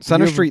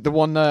Center you have- Street, the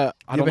one I you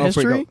don't have a know if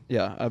we history? go.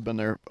 Yeah, I've been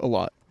there a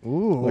lot. a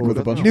ooh Like with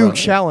a bunch of new friends.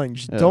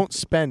 challenge. Yeah. Don't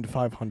spend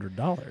 $500.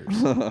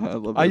 I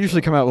love I that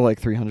usually song. come out with like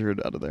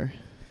 300 out of there.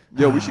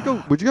 Yo, we should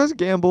go. Would you guys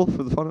gamble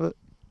for the fun of it?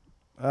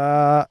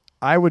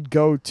 I would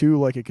go to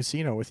like a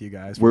casino with you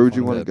guys. for Where the would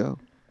you fun want of to it. go?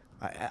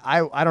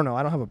 I don't know.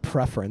 I don't have a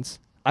preference.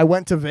 I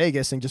went to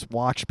Vegas and just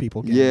watched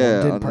people gamble. Yeah,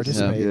 and didn't honestly,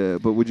 participate. Yeah,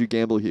 but would you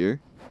gamble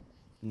here?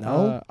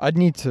 No. I'd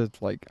need to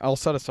I'll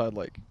set aside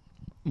like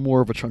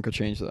more of a chunk of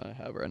change than I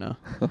have right now.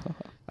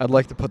 I'd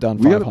like to put down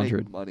We gotta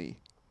 500. make money.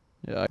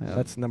 Yeah,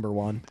 That's number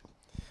one.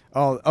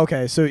 Oh,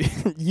 okay. So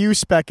you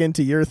spec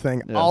into your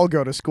thing. Yeah. I'll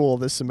go to school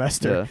this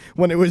semester Yeah.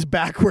 when it was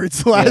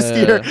backwards last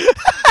year.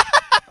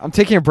 I'm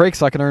taking a break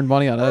so I can earn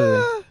money on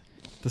editing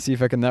to see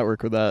if I can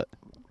network with that.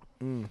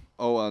 Mm.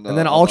 Oh, no. And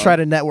then I'll try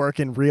to network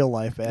in real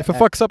life. If it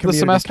fucks up the community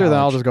semester, then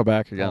I'll college. just go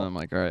back again. Oh. I'm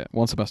like, all right,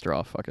 one semester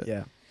off. Fuck it.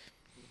 Yeah.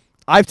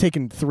 I've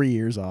taken 3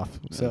 years off,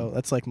 so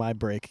that's like my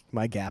break,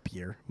 my gap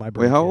year. My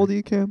break Wait, how year. old are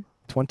you, Cam?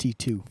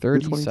 22.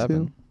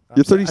 37.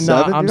 You're 37?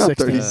 No, I'm You're not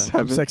 16.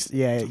 37. I'm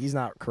yeah, he's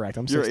not correct.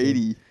 I'm You're 16.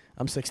 80.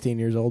 I'm 16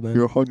 years old, man.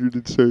 You're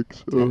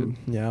 106. Dude.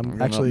 Yeah, I'm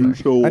I'm actually. You're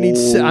so I need.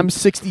 old. I'm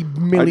 60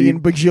 million I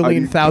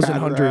bajillion need thousand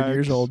hundred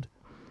years cataracts.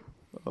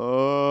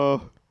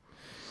 old.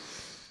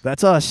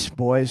 That's us,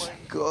 boys.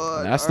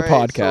 God. That's the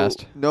Alright,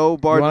 podcast. So no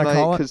bar You wanna tonight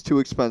call it? because too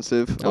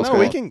expensive. Let's no, go.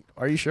 we can.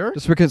 Are you sure?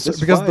 Just because It's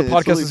the fine, it's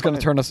podcast totally is going to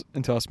fine. turn us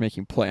into us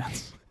making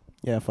plans.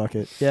 Yeah, fuck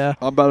it. Yeah.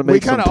 I'm about to We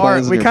make some kinda are-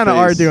 plans. in we your kinda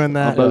are face. doing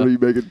that. I'm about to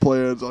be making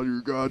plans on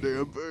your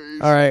goddamn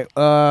face. All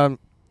right.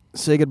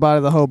 Say goodbye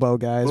to the hobo,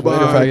 guys. Bye-bye. We're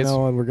gonna, Faggots.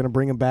 know, and we're gonna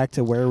bring him back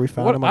to where we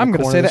found What, him. On I'm the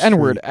going to corner say of the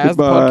N word street. as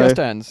the Goodbye. podcast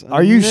ends.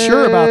 Are you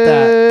sure about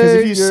that? Because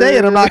if you say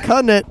it, I'm not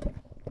cutting it.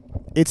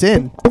 It's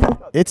in.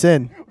 It's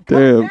in.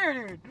 Damn.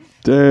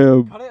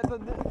 Damn.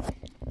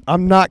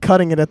 I'm not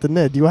cutting it at the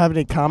nid. Do you have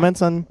any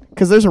comments on?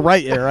 Because there's a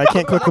right here. I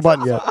can't click the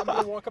button yet. I'm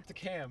going to walk up to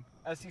Cam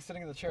as he's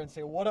sitting in the chair and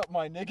say, "What up,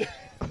 my nigga?"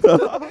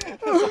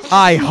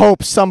 I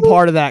hope some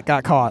part of that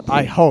got caught.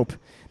 I hope.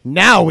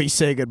 Now we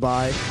say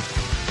goodbye.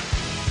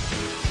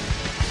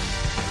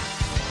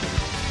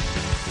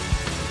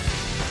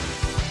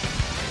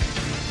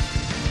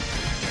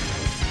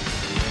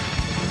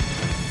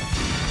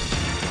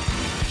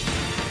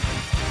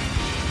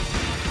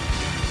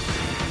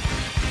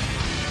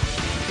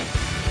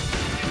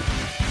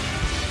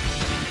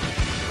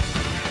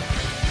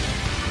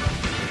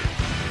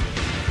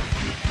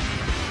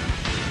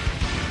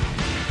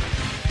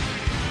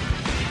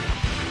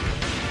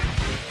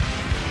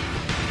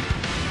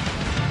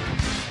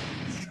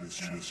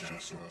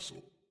 Just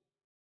hustle.